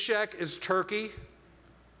two, Meshech is Turkey.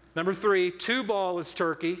 Number three, Tubal is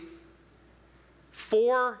Turkey.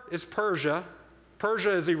 4 is Persia.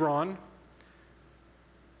 Persia is Iran.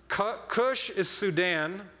 Cush is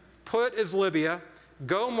Sudan. Put is Libya.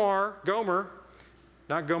 Gomer,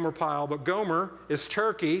 not Gomer Pyle, but Gomer is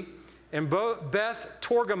Turkey. And Beth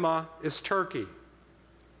Togarmah is Turkey.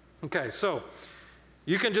 Okay, so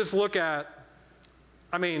you can just look at,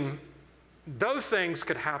 I mean, those things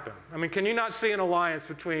could happen. I mean, can you not see an alliance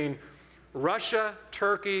between Russia,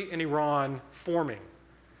 Turkey, and Iran forming?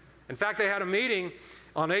 In fact, they had a meeting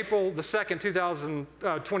on April the 2nd,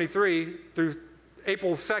 2023 through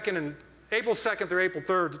April 2nd through April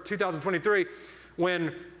 3rd, 2023,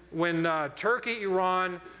 when Turkey,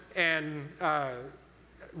 Iran, and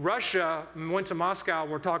Russia went to Moscow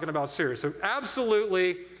and we're talking about Syria. So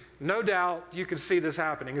absolutely, no doubt, you can see this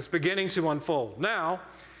happening. It's beginning to unfold. Now,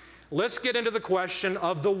 let's get into the question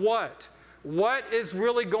of the what. What is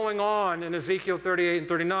really going on in Ezekiel 38 and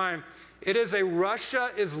 39? It is a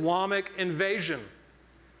Russia Islamic invasion.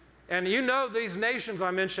 And you know these nations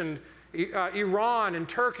I mentioned, Iran and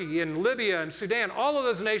Turkey and Libya and Sudan, all of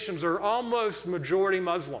those nations are almost majority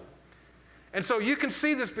Muslim. And so you can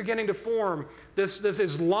see this beginning to form, this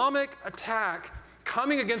Islamic attack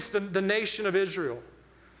coming against the nation of Israel.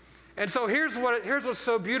 And so here's what's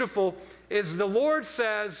so beautiful is the Lord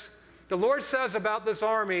says about this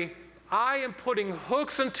army, I am putting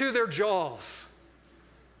hooks into their jaws.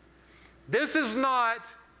 This is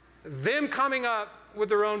not them coming up with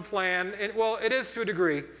their own plan. And, well, it is to a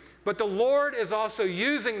degree. But the Lord is also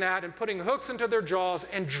using that and putting hooks into their jaws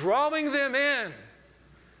and drawing them in.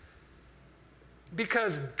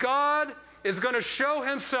 Because God is going to show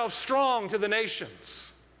himself strong to the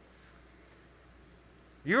nations.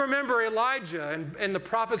 You remember Elijah and the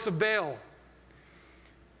prophets of Baal.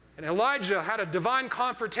 And Elijah had a divine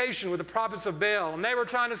confrontation with the prophets of Baal. And they were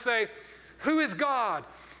trying to say, who is God?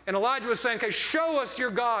 And Elijah was saying, okay, show us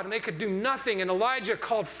your God. And they could do nothing. And Elijah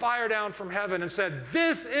called fire down from heaven and said,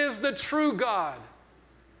 this is the true God.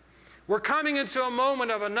 We're coming into a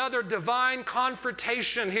moment of another divine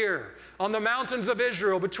confrontation here on the mountains of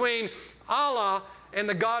Israel between Allah and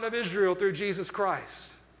the God of Israel through Jesus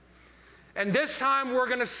Christ. And this time we're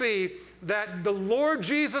going to see that the Lord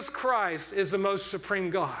Jesus Christ is the most supreme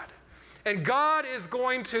God. And God is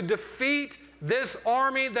going to defeat this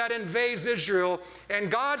army that invades Israel.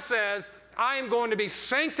 And God says, I am going to be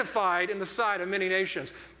sanctified in the sight of many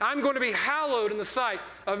nations. I'm going to be hallowed in the sight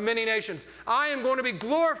of many nations. I am going to be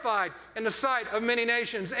glorified in the sight of many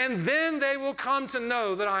nations. And then they will come to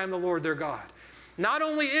know that I am the Lord their God. Not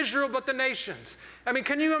only Israel, but the nations. I mean,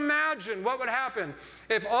 can you imagine what would happen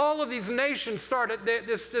if all of these nations started,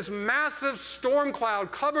 this massive storm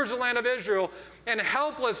cloud covers the land of Israel, and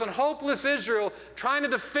helpless and hopeless Israel trying to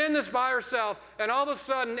defend this by herself, and all of a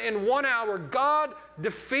sudden, in 1 hour, God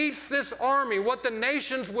defeats this army, what the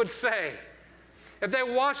nations would say. If they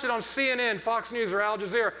watched it on CNN, Fox News, or Al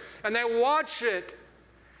Jazeera, and they watch it,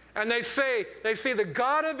 And they see the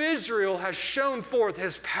God of Israel has shown forth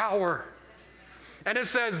his power. And it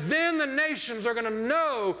says, then the nations are going to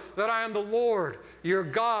know that I am the Lord, your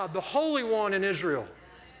God, the Holy One in Israel.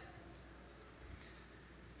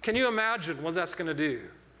 Can you imagine what that's going to do?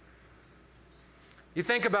 You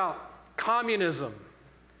think about communism.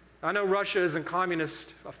 I know Russia isn't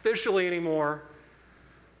communist officially anymore,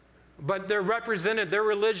 but their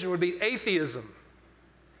religion would be atheism.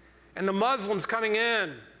 And the Muslims coming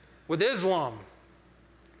in with Islam.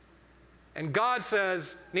 And God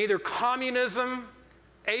says, neither communism,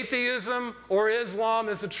 atheism, or Islam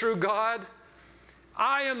is the true God.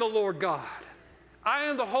 I am the Lord God. I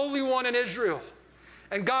am the Holy One in Israel.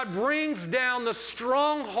 And God brings down the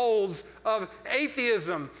strongholds of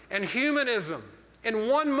atheism and humanism in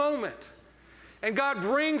one moment. And God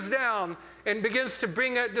brings down and begins to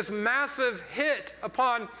bring this massive hit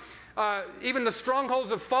upon even the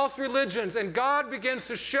strongholds of false religions. And God begins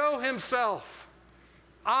to show himself.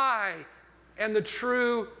 I am the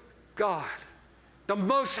true God, the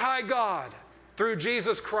Most High God, through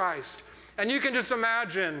Jesus Christ. And you can just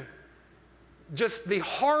imagine just the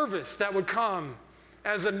harvest that would come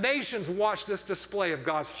as the nations watch this display of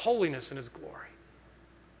God's holiness and his glory.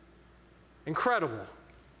 Incredible.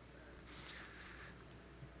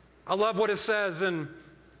 I love what it says in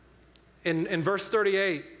verse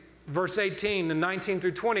 38, verse 18 and 19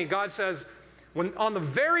 through 20. God says, when on the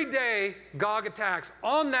very day Gog attacks,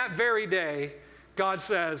 on that very day, God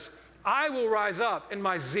says, I will rise up in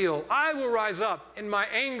my zeal. I will rise up in my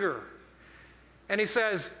anger. And he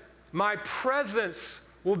says, my presence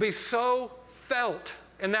will be so felt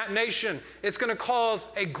in that nation, it's going to cause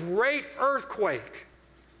a great earthquake.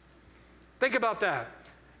 Think about that.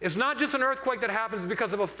 It's not just an earthquake that happens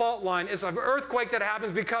because of a fault line. It's an earthquake that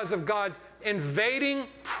happens because of God's invading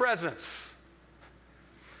presence.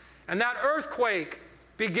 And that earthquake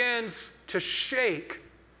begins to shake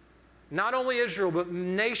not only Israel, but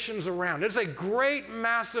nations around. It's a great,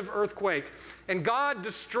 massive earthquake. And God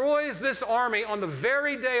destroys this army on the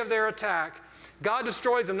very day of their attack. God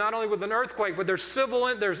destroys them not only with an earthquake, but there's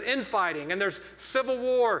infighting, and there's civil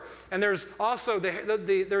war, and there's also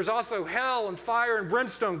there's also hell and fire and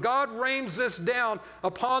brimstone. God rains this down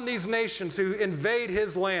upon these nations who invade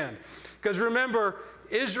his land. Because remember,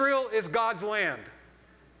 Israel is God's land.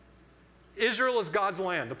 Israel is God's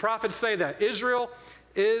land. The prophets say that. Israel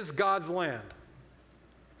is God's land.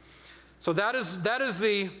 So that is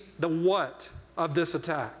the what of this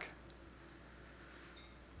attack.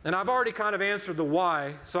 And I've already kind of answered the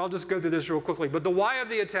why, so I'll just go through this real quickly. But the why of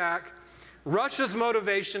the attack, Russia's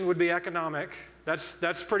motivation would be economic.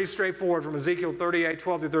 That's pretty straightforward from Ezekiel 38,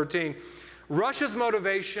 12 through 13. Russia's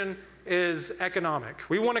motivation is economic.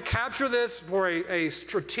 We want to capture this for a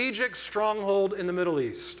strategic stronghold in the Middle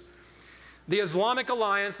East. The Islamic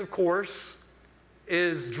alliance, of course,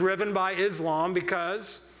 is driven by Islam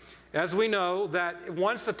because, as we know, that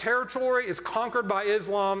once a territory is conquered by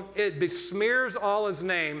Islam, it besmears Allah's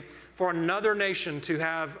name for another nation to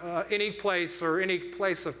have any place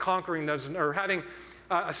of conquering those or having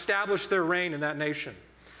established their reign in that nation.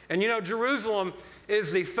 And you know, Jerusalem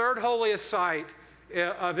is the third holiest site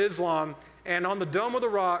of Islam, and on the Dome of the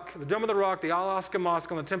Rock, the Al-Aqsa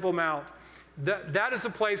Mosque on the Temple Mount, that is the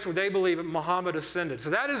place where they believe that Muhammad ascended. So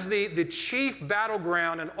that is the chief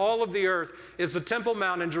battleground in all of the earth, is the Temple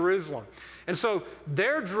Mount in Jerusalem. And so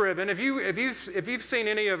they're driven. If you've seen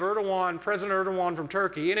any of President Erdogan from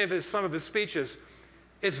Turkey, some of his speeches,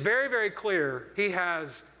 it's very, very clear he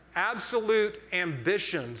has absolute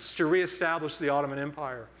ambitions to reestablish the Ottoman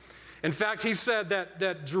Empire. In fact, he said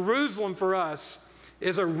that Jerusalem for us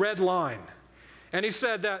is a red line. And he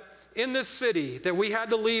said that in this city that we had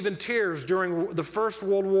to leave in tears during the First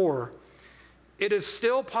World War, it is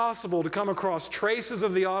still possible to come across traces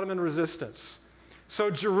of the Ottoman resistance. So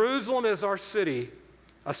Jerusalem is our city,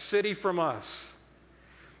 a city from us.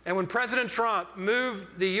 And when President Trump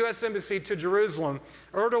moved the U.S. Embassy to Jerusalem,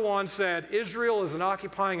 Erdogan said Israel is an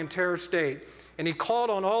occupying and terror state. And he called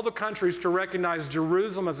on all the countries to recognize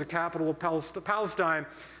Jerusalem as the capital of Palestine,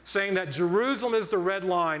 saying that Jerusalem is the red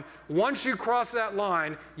line. Once you cross that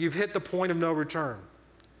line, you've hit the point of no return.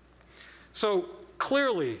 So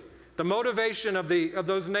clearly, the motivation of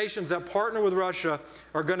those nations that partner with Russia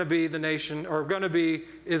are going to be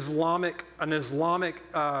Islamic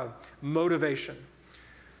motivation.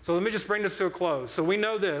 So let me just bring this to a close. So we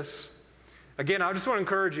know this. Again, I just want to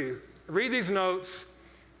encourage you, read these notes,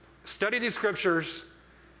 study these scriptures,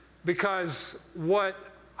 because what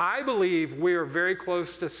I believe we are very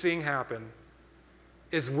close to seeing happen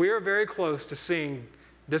is we're very close to seeing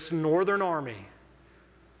this northern army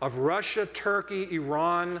of Russia, Turkey,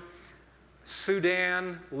 Iran,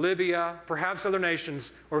 Sudan, Libya, perhaps other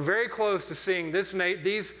nations, we're very close to seeing this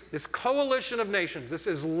coalition of nations, this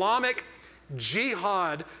Islamic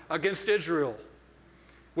jihad against Israel,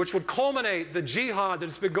 which would culminate the jihad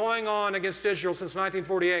that's been going on against Israel since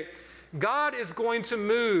 1948. God is going to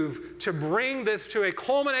move to bring this to a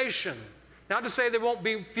culmination. Not to say there won't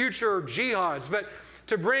be future jihads, but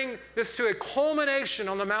to bring this to a culmination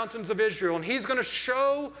on the mountains of Israel. And He's going to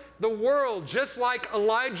show the world, just like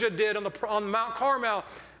Elijah did on Mount Carmel,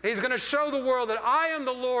 He's going to show the world that I am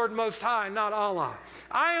the Lord Most High, not Allah.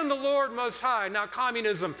 I am the Lord Most High, not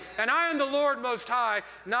communism. And I am the Lord Most High,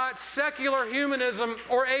 not secular humanism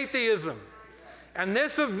or atheism. And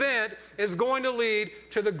this event is going to lead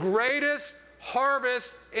to the greatest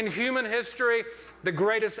harvest in human history, the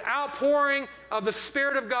greatest outpouring of the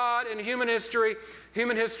Spirit of God in human history,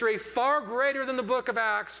 far greater than the book of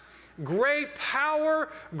Acts. Great power,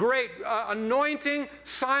 great anointing,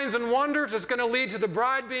 signs and wonders. It's going to lead to the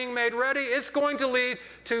bride being made ready. It's going to lead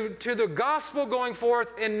to the gospel going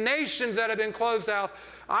forth in nations that have been closed out.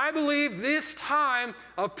 I believe this time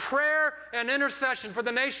of prayer and intercession for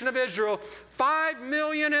the nation of Israel, 5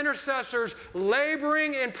 million intercessors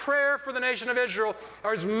laboring in prayer for the nation of Israel,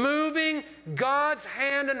 is moving God's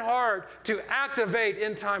hand and heart to activate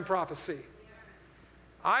end-time prophecy.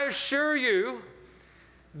 I assure you,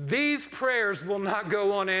 these prayers will not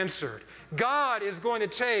go unanswered. God is going to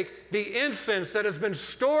take the incense that has been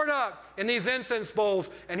stored up in these incense bowls,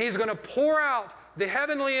 and He's going to pour out the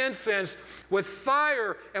heavenly incense with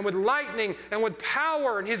fire and with lightning and with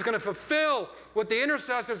power, and He's going to fulfill what the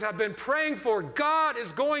intercessors have been praying for. God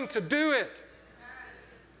is going to do it.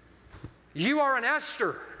 You are an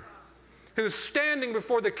Esther who's standing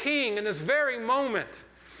before the king in this very moment,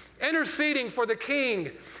 interceding for the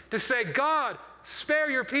king to say, God, spare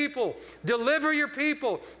your people. Deliver your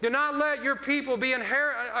people. Do not let your people be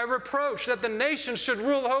a reproach that the nations should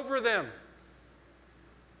rule over them.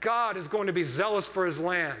 God is going to be zealous for His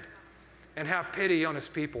land and have pity on His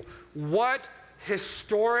people. What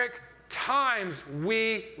historic times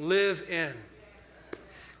we live in.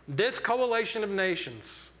 This coalition of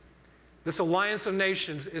nations, this alliance of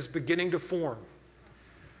nations is beginning to form.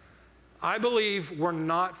 I believe we're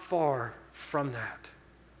not far from that.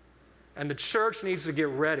 And the church needs to get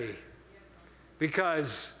ready,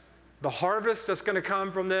 because the harvest that's going to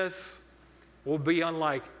come from this will be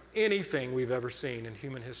unlike anything we've ever seen in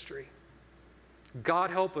human history.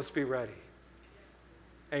 God help us be ready.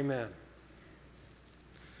 Amen.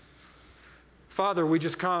 Father, we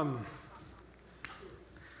just come.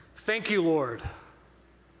 Thank you, Lord.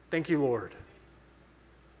 Thank you, Lord.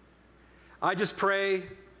 I just pray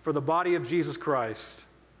for the body of Jesus Christ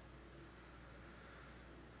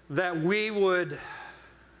that we would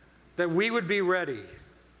be ready.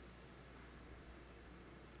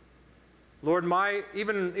 Lord,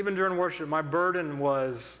 even during worship, my burden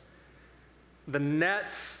was the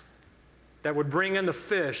nets that would bring in the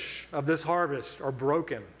fish of this harvest are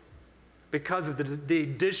broken because of the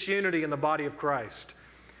disunity in the body of Christ.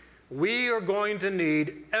 We are going to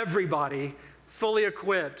need everybody fully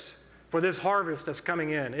equipped for this harvest that's coming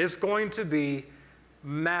in. It's going to be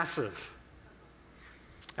massive.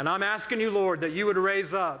 And I'm asking you, Lord, that you would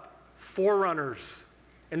raise up forerunners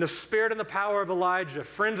in the spirit and the power of Elijah,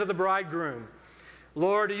 friends of the bridegroom.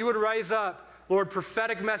 Lord, you would raise up, Lord,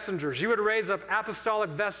 prophetic messengers. You would raise up apostolic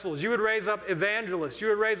vessels. You would raise up evangelists. You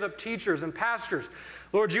would raise up teachers and pastors.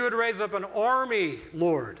 Lord, you would raise up an army,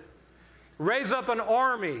 Lord. Raise up an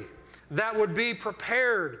army that would be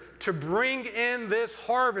prepared to bring in this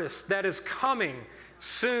harvest that is coming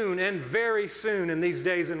soon and very soon in these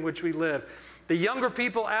days in which we live. The younger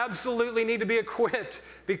people absolutely need to be equipped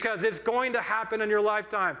because it's going to happen in your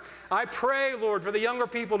lifetime. I pray, Lord, for the younger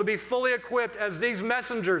people to be fully equipped as these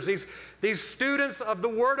messengers, these students of the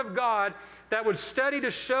Word of God that would study to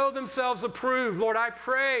show themselves approved. Lord, I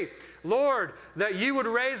pray, Lord, that you would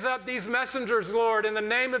raise up these messengers, Lord, in the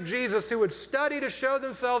name of Jesus, who would study to show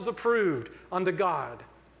themselves approved unto God.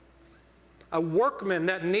 A workman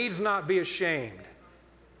that needs not be ashamed.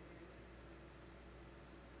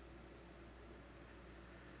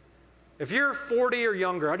 If you're 40 or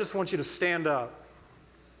younger, I just want you to stand up.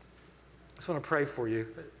 I just want to pray for you.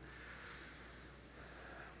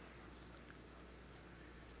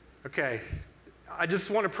 Okay, I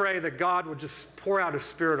just want to pray that God would just pour out His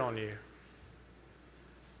Spirit on you.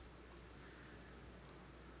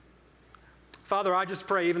 Father, I just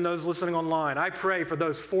pray, even those listening online, I pray for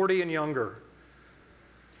those 40 and younger.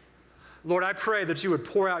 Lord, I pray that you would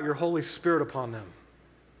pour out your Holy Spirit upon them.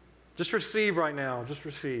 Just receive right now, just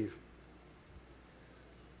receive.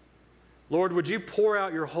 Lord, would you pour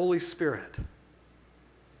out your Holy Spirit?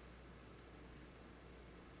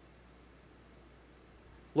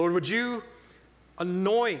 Lord, would you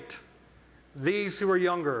anoint these who are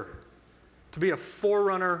younger to be a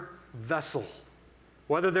forerunner vessel,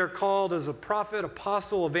 whether they're called as a prophet,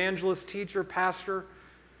 apostle, evangelist, teacher, pastor.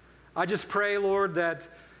 I just pray, Lord, that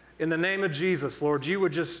in the name of Jesus, Lord, you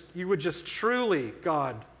would just truly,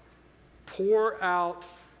 God, pour out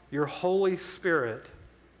your Holy Spirit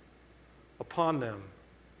upon them.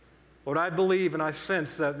 Lord, I believe and I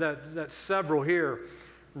sense that several here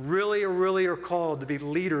really are called to be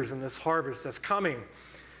leaders in this harvest that's coming.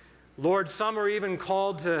 Lord, some are even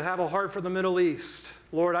called to have a heart for the Middle East.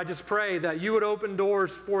 Lord, I just pray that you would open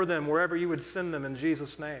doors for them wherever you would send them in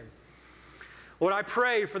Jesus' name. Lord, I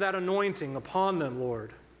pray for that anointing upon them,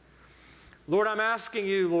 Lord. Lord, I'm asking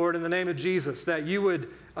you, Lord, in the name of Jesus, that you would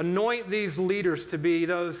anoint these leaders to be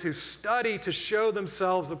those who study to show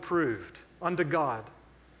themselves approved unto God,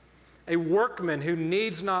 a workman who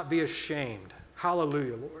needs not be ashamed.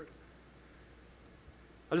 Hallelujah, Lord.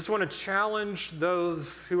 I just want to challenge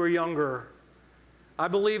those who are younger. I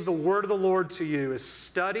believe the word of the Lord to you is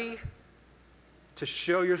study to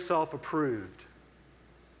show yourself approved.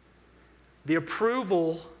 The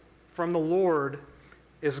approval from the Lord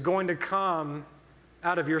is going to come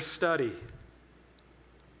out of your study.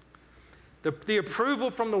 The approval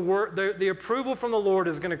from the approval from the Lord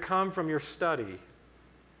is going to come from your study.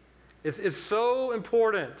 It's so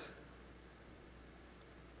important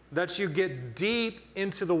that you get deep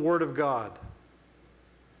into the Word of God.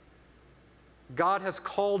 God has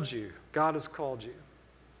called you. God has called you.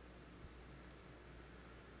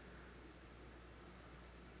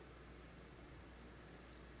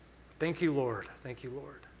 Thank you, Lord. Thank you,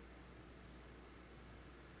 Lord.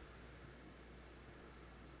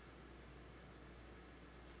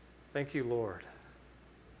 Thank you, Lord.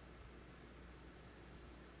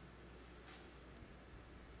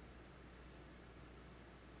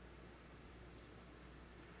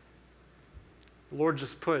 The Lord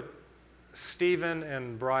just put Stephen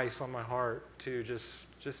and Bryce on my heart to just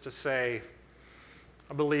to say,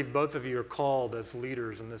 I believe both of you are called as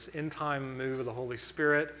leaders in this end-time move of the Holy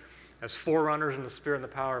Spirit, as forerunners in the spirit and the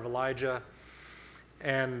power of Elijah.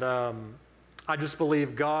 And I just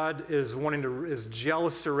believe God is is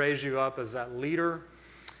jealous to raise you up as that leader.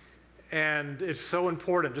 And it's so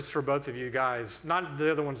important just for both of you guys, not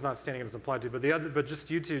the other one's not standing as applied to, but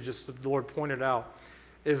just you two, just the Lord pointed out,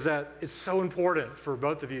 is that it's so important for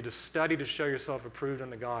both of you to study to show yourself approved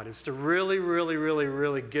unto God. Is to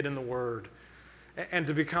really get in the Word and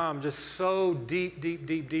to become just so deep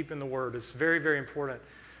in the Word. It's very important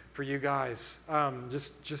for you guys. I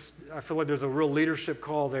feel like there's a real leadership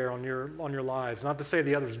call there on your lives. Not to say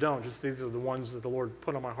the others don't, just these are the ones that the Lord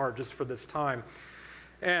put on my heart just for this time.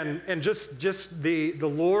 And just the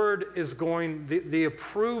Lord is going, the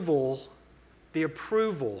approval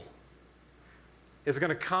is going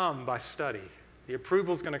to come by study. The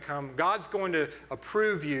approval is going to come. God's going to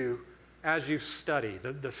approve you as you study.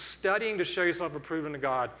 The studying to show yourself approved unto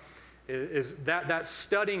God is that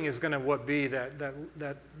studying is going to be that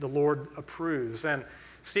the Lord approves. And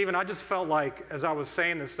Stephen, I just felt like as I was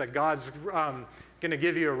saying this that God's going to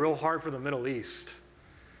give you a real heart for the Middle East.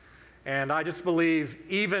 And I just believe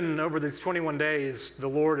even over these 21 days, the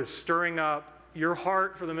Lord is stirring up your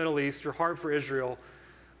heart for the Middle East, your heart for Israel.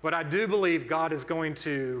 But I do believe God is going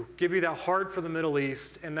to give you that heart for the Middle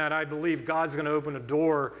East, and that I believe God's going to open a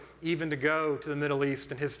door even to go to the Middle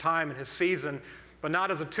East in His time and His season, but not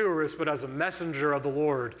as a tourist, but as a messenger of the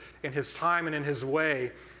Lord in His time and in His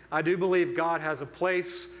way. I do believe God has a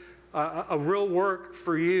place, a real work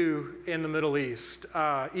for you in the Middle East,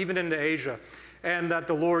 even into Asia, and that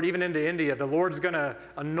the Lord, even into India, the Lord's going to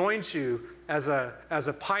anoint you as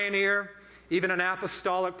a pioneer, even an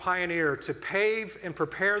apostolic pioneer, to pave and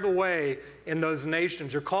prepare the way in those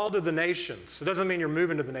nations. You're called to the nations. It doesn't mean you're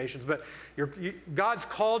moving to the nations, but God's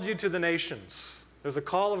called you to the nations. There's a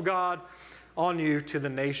call of God on you to the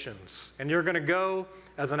nations. And you're going to go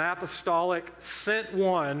as an apostolic sent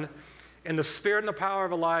one in the spirit and the power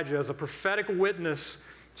of Elijah as a prophetic witness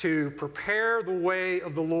to prepare the way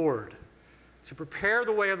of the Lord. To prepare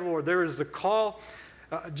the way of the Lord. There is the call.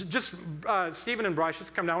 Stephen and Bryce,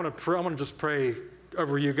 just come down. I want to just pray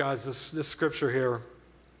over you guys this scripture here.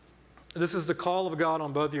 This is the call of God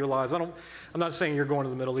on both of your lives. I'm not saying you're going to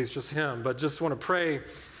the Middle East, just him, but just want to pray.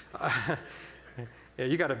 Yeah,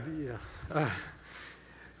 you got to. Yeah.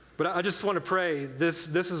 But I just want to pray. This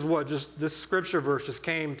is what this scripture verse just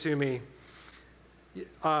came to me.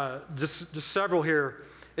 Just several here.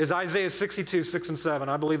 Is Isaiah 62, 6 and 7.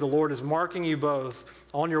 I believe the Lord is marking you both.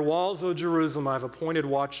 On your walls, O Jerusalem, I have appointed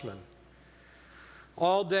watchmen.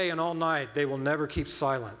 All day and all night they will never keep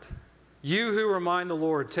silent. You who remind the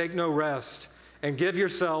Lord, take no rest and give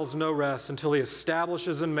yourselves no rest until he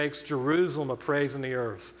establishes and makes Jerusalem a praise in the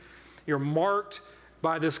earth. You're marked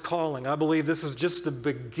by this calling. I believe this is just the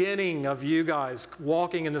beginning of you guys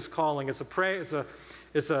walking in this calling. It's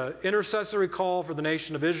an intercessory call for the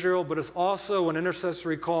nation of Israel, but it's also an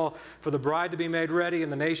intercessory call for the bride to be made ready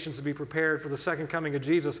and the nations to be prepared for the second coming of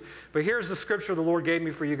Jesus. But here's the scripture the Lord gave me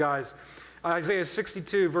for you guys. Isaiah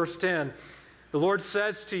 62, verse 10. The Lord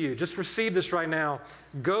says to you, just receive this right now,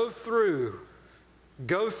 go through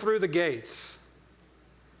the gates,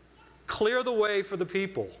 clear the way for the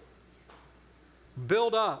people,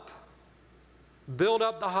 build up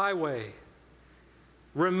the highway,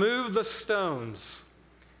 remove the stones,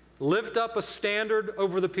 lift up a standard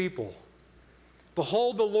over the people.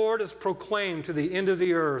 Behold, the Lord is proclaimed to the end of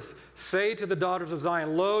the earth. Say to the daughters of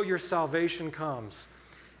Zion, lo, your salvation comes.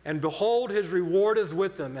 And behold, his reward is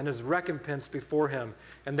with them, and his recompense before him.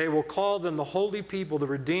 And they will call them the holy people, the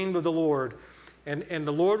redeemed of the Lord. And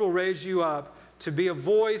the Lord will raise you up to be a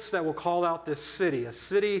voice that will call out this city, a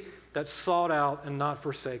city that's sought out and not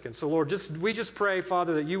forsaken. So Lord, we just pray,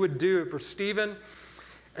 Father, that you would do it for Stephen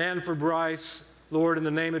and for Bryce, Lord, in the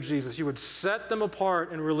name of Jesus. You would set them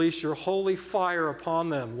apart and release your holy fire upon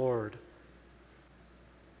them, Lord.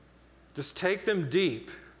 Just take them deep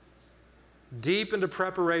into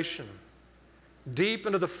preparation, deep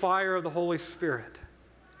into the fire of the Holy Spirit.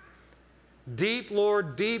 Deep,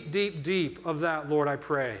 Lord, deep of that, Lord, I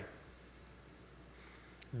pray.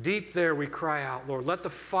 Deep there we cry out, Lord. Let the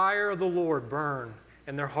fire of the Lord burn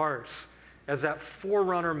in their hearts as that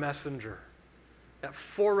forerunner messenger. That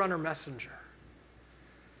forerunner messenger.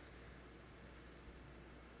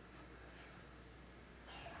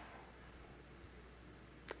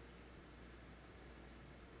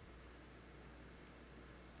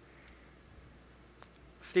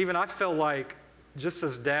 Stephen, I feel like just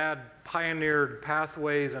as Dad pioneered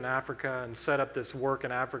pathways in Africa and set up this work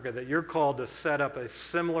in Africa, that you're called to set up a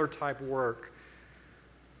similar type work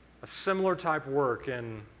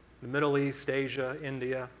in the Middle East, Asia,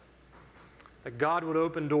 India, that God would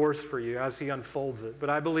open doors for you as he unfolds it. But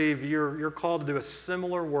I believe you're called to do a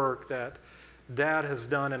similar work that Dad has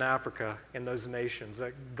done in Africa in those nations,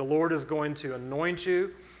 that the Lord is going to anoint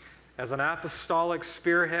you as an apostolic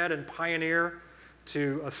spearhead and pioneer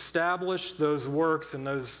to establish those works in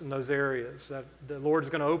those areas, that the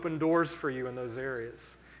Lord's going to open doors for you in those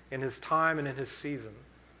areas in his time and in his season.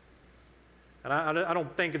 And I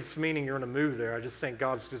don't think it's meaning you're going to move there. I just think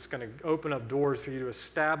God's just going to open up doors for you to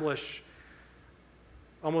establish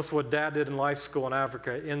almost what Dad did in life school in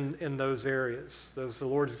Africa in those areas. The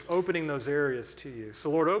Lord's opening those areas to you.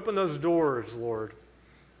 So Lord, open those doors, Lord.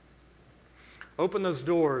 Open those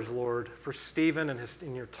doors, Lord, for Stephen and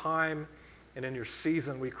in your time and in your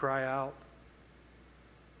season, we cry out.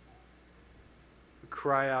 We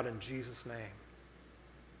cry out in Jesus' name.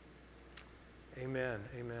 Amen.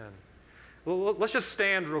 Amen. Well, let's just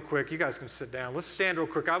stand real quick. You guys can sit down. Let's stand real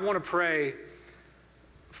quick. I want to pray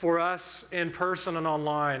for us in person and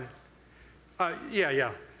online.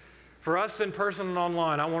 For us in person and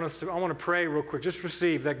online, I want to pray real quick. Just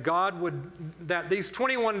receive that these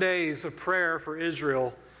 21 days of prayer for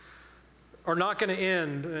Israel are not going to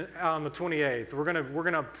end on the 28th.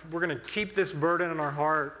 We're going to keep this burden in our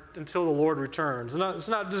heart until the Lord returns. It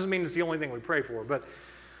doesn't mean it's the only thing we pray for, but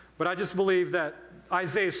I just believe that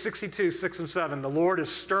Isaiah 62, 6 and 7, the Lord is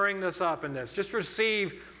stirring this up in this. Just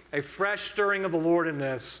receive a fresh stirring of the Lord in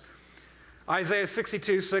this. Isaiah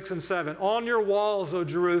 62, 6 and 7. On your walls, O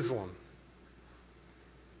Jerusalem,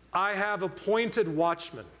 I have appointed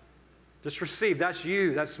watchmen. Just receive. That's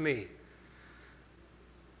you. That's me.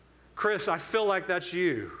 Chris, I feel like that's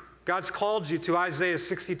you. God's called you to Isaiah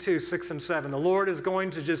 62, 6 and 7. The Lord is going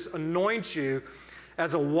to just anoint you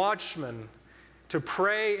as a watchman to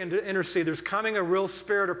pray and to intercede. There's coming a real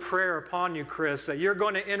spirit of prayer upon you, Chris, that you're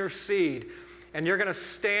going to intercede and you're going to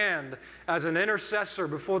stand as an intercessor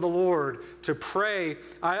before the Lord to pray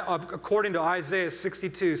according to Isaiah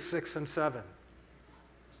 62, 6 and 7.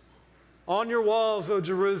 On your walls, O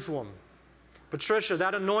Jerusalem. Patricia,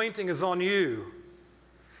 that anointing is on you.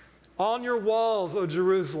 On your walls, O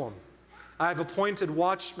Jerusalem, I have appointed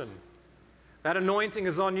watchmen. That anointing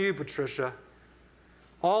is on you, Patricia.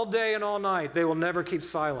 All day and all night, they will never keep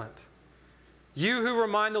silent. You who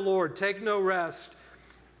remind the Lord, take no rest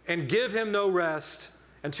and give him no rest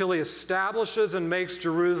until he establishes and makes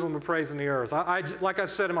Jerusalem a praise in the earth. Like I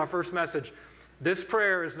said in my first message, this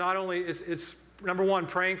prayer is not only, it's number one,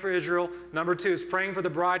 praying for Israel. Number two is praying for the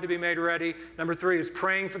bride to be made ready. Number three is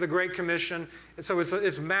praying for the Great Commission. And so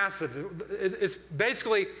it's massive. It's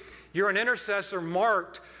basically, you're an intercessor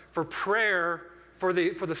marked for prayer for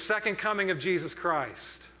the second coming of Jesus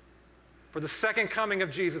Christ. for the second coming of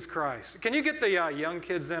Jesus Christ. Can you get the young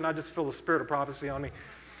kids in? I just feel the spirit of prophecy on me.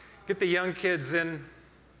 Get the young kids in.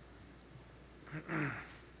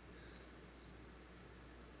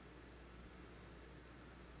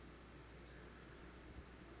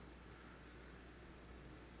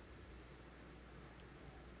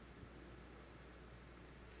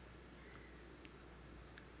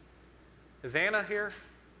 Is Anna here?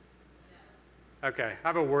 Okay, I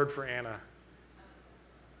have a word for Anna.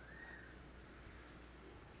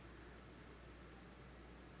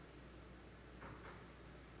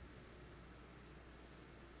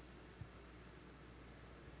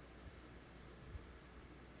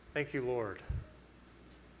 Thank you, Lord.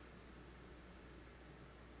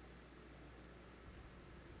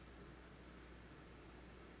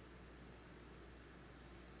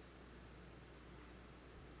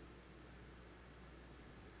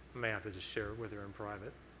 I may have to just share it with her in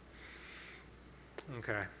private.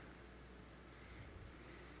 Okay.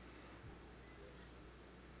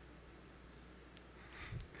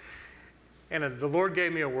 And the Lord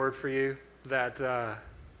gave me a word for you that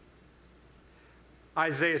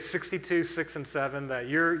Isaiah 62, 6 and 7, that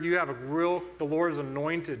you have the Lord has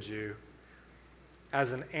anointed you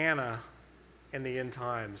as an Anna in the end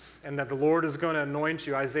times, and that the Lord is going to anoint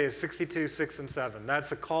you, Isaiah 62, 6 and 7.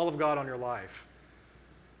 That's a call of God on your life.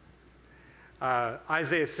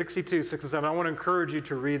 Isaiah 62, 6 and 7. I want to encourage you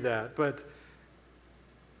to read that, but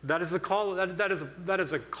that is a call. That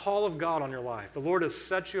is a call of God on your life. The Lord has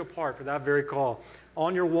set you apart for that very call.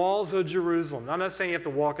 On your walls, O Jerusalem. I'm not saying you have to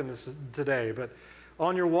walk in this today, but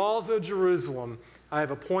on your walls, O Jerusalem, I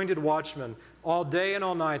have appointed watchmen. All day and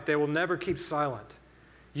all night, they will never keep silent.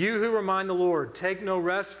 You who remind the Lord, take no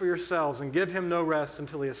rest for yourselves and give him no rest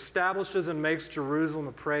until he establishes and makes Jerusalem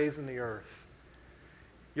a praise in the earth.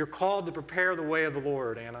 You're called to prepare the way of the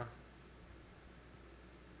Lord, Anna.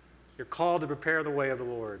 You're called to prepare the way of the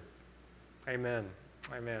Lord. Amen.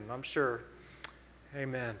 Amen. I'm sure.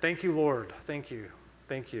 Amen. Thank you, Lord. Thank you.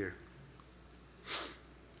 Thank you.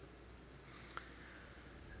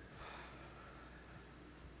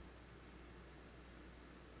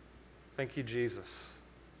 Thank you, Jesus.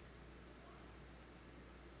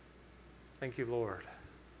 Thank you, Lord.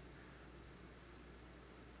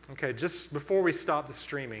 Okay, just before we stop the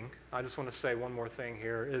streaming, I just want to say one more thing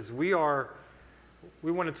here, is we want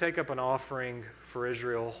to take up an offering for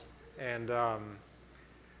Israel, and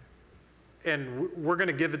we're going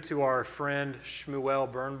to give it to our friend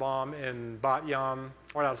Shmuel Birnbaum in Bat Yam,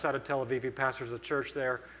 right outside of Tel Aviv. He pastors a church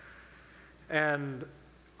there. And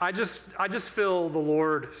I just feel the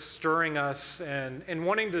Lord stirring us and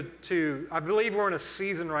wanting to, I believe we're in a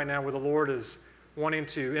season right now where the Lord is wanting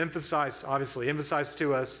to emphasize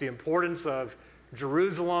to us the importance of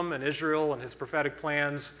Jerusalem and Israel and his prophetic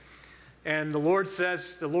plans. And the Lord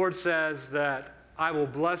says that I will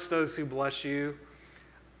bless those who bless you.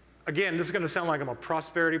 Again, this is going to sound like I'm a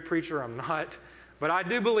prosperity preacher. I'm not. But I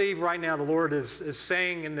do believe right now the Lord is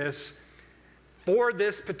saying in this, for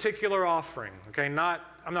this particular offering, okay, I'm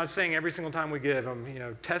not saying every single time we give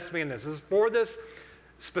them, test me in this. This is for this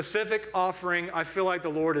specific offering. I feel like the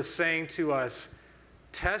Lord is saying to us,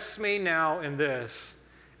 test me now in this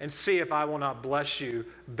and see if I will not bless you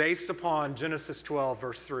based upon Genesis 12,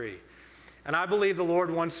 verse 3. And I believe the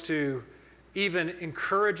Lord wants to even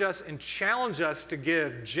encourage us and challenge us to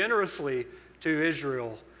give generously to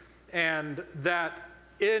Israel. And that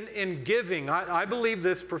in giving, I believe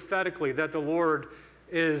this prophetically, that the Lord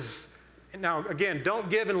is, now again, don't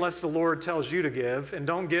give unless the Lord tells you to give, and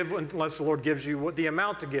don't give unless the Lord gives you the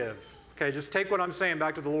amount to give. Okay, just take what I'm saying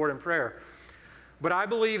back to the Lord in prayer. But I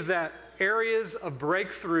believe that areas of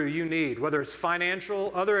breakthrough you need, whether it's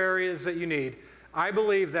financial, other areas that you need, I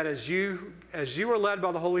believe that as you are led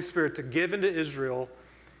by the Holy Spirit to give into Israel,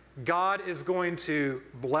 God is going to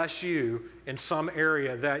bless you in some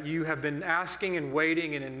area that you have been asking and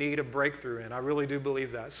waiting and in need of breakthrough in. I really do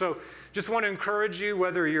believe that. So just want to encourage you,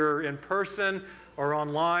 whether you're in person or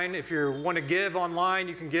online. If you want to give online,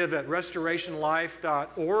 you can give at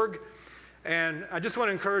restorationlife.org. And I just want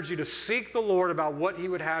to encourage you to seek the Lord about what he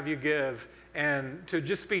would have you give and to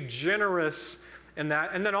just be generous in that.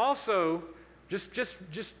 And then also,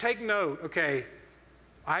 just take note, okay,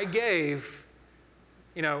 I gave,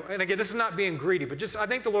 and again, this is not being greedy, but I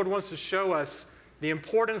think the Lord wants to show us the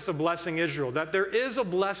importance of blessing Israel, that there is a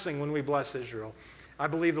blessing when we bless Israel. I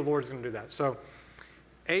believe the Lord is going to do that. So,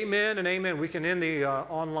 amen and amen. We can end the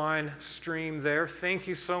online stream there. Thank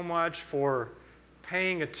you so much for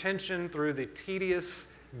paying attention through the tedious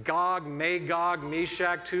Gog, Magog,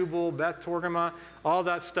 Meshach, Tubal, Beth Togarmah, all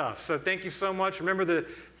that stuff. So thank you so much. Remember, the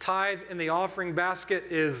tithe in the offering basket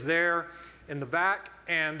is there in the back.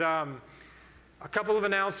 And A couple of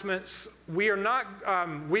announcements. We are not,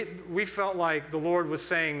 we felt like the Lord was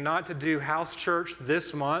saying not to do house church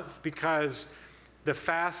this month because the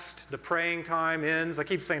fast, the praying time ends. I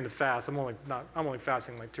keep saying the fast. I'm only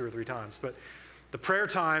fasting like 2 or 3 times, but the prayer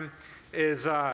time is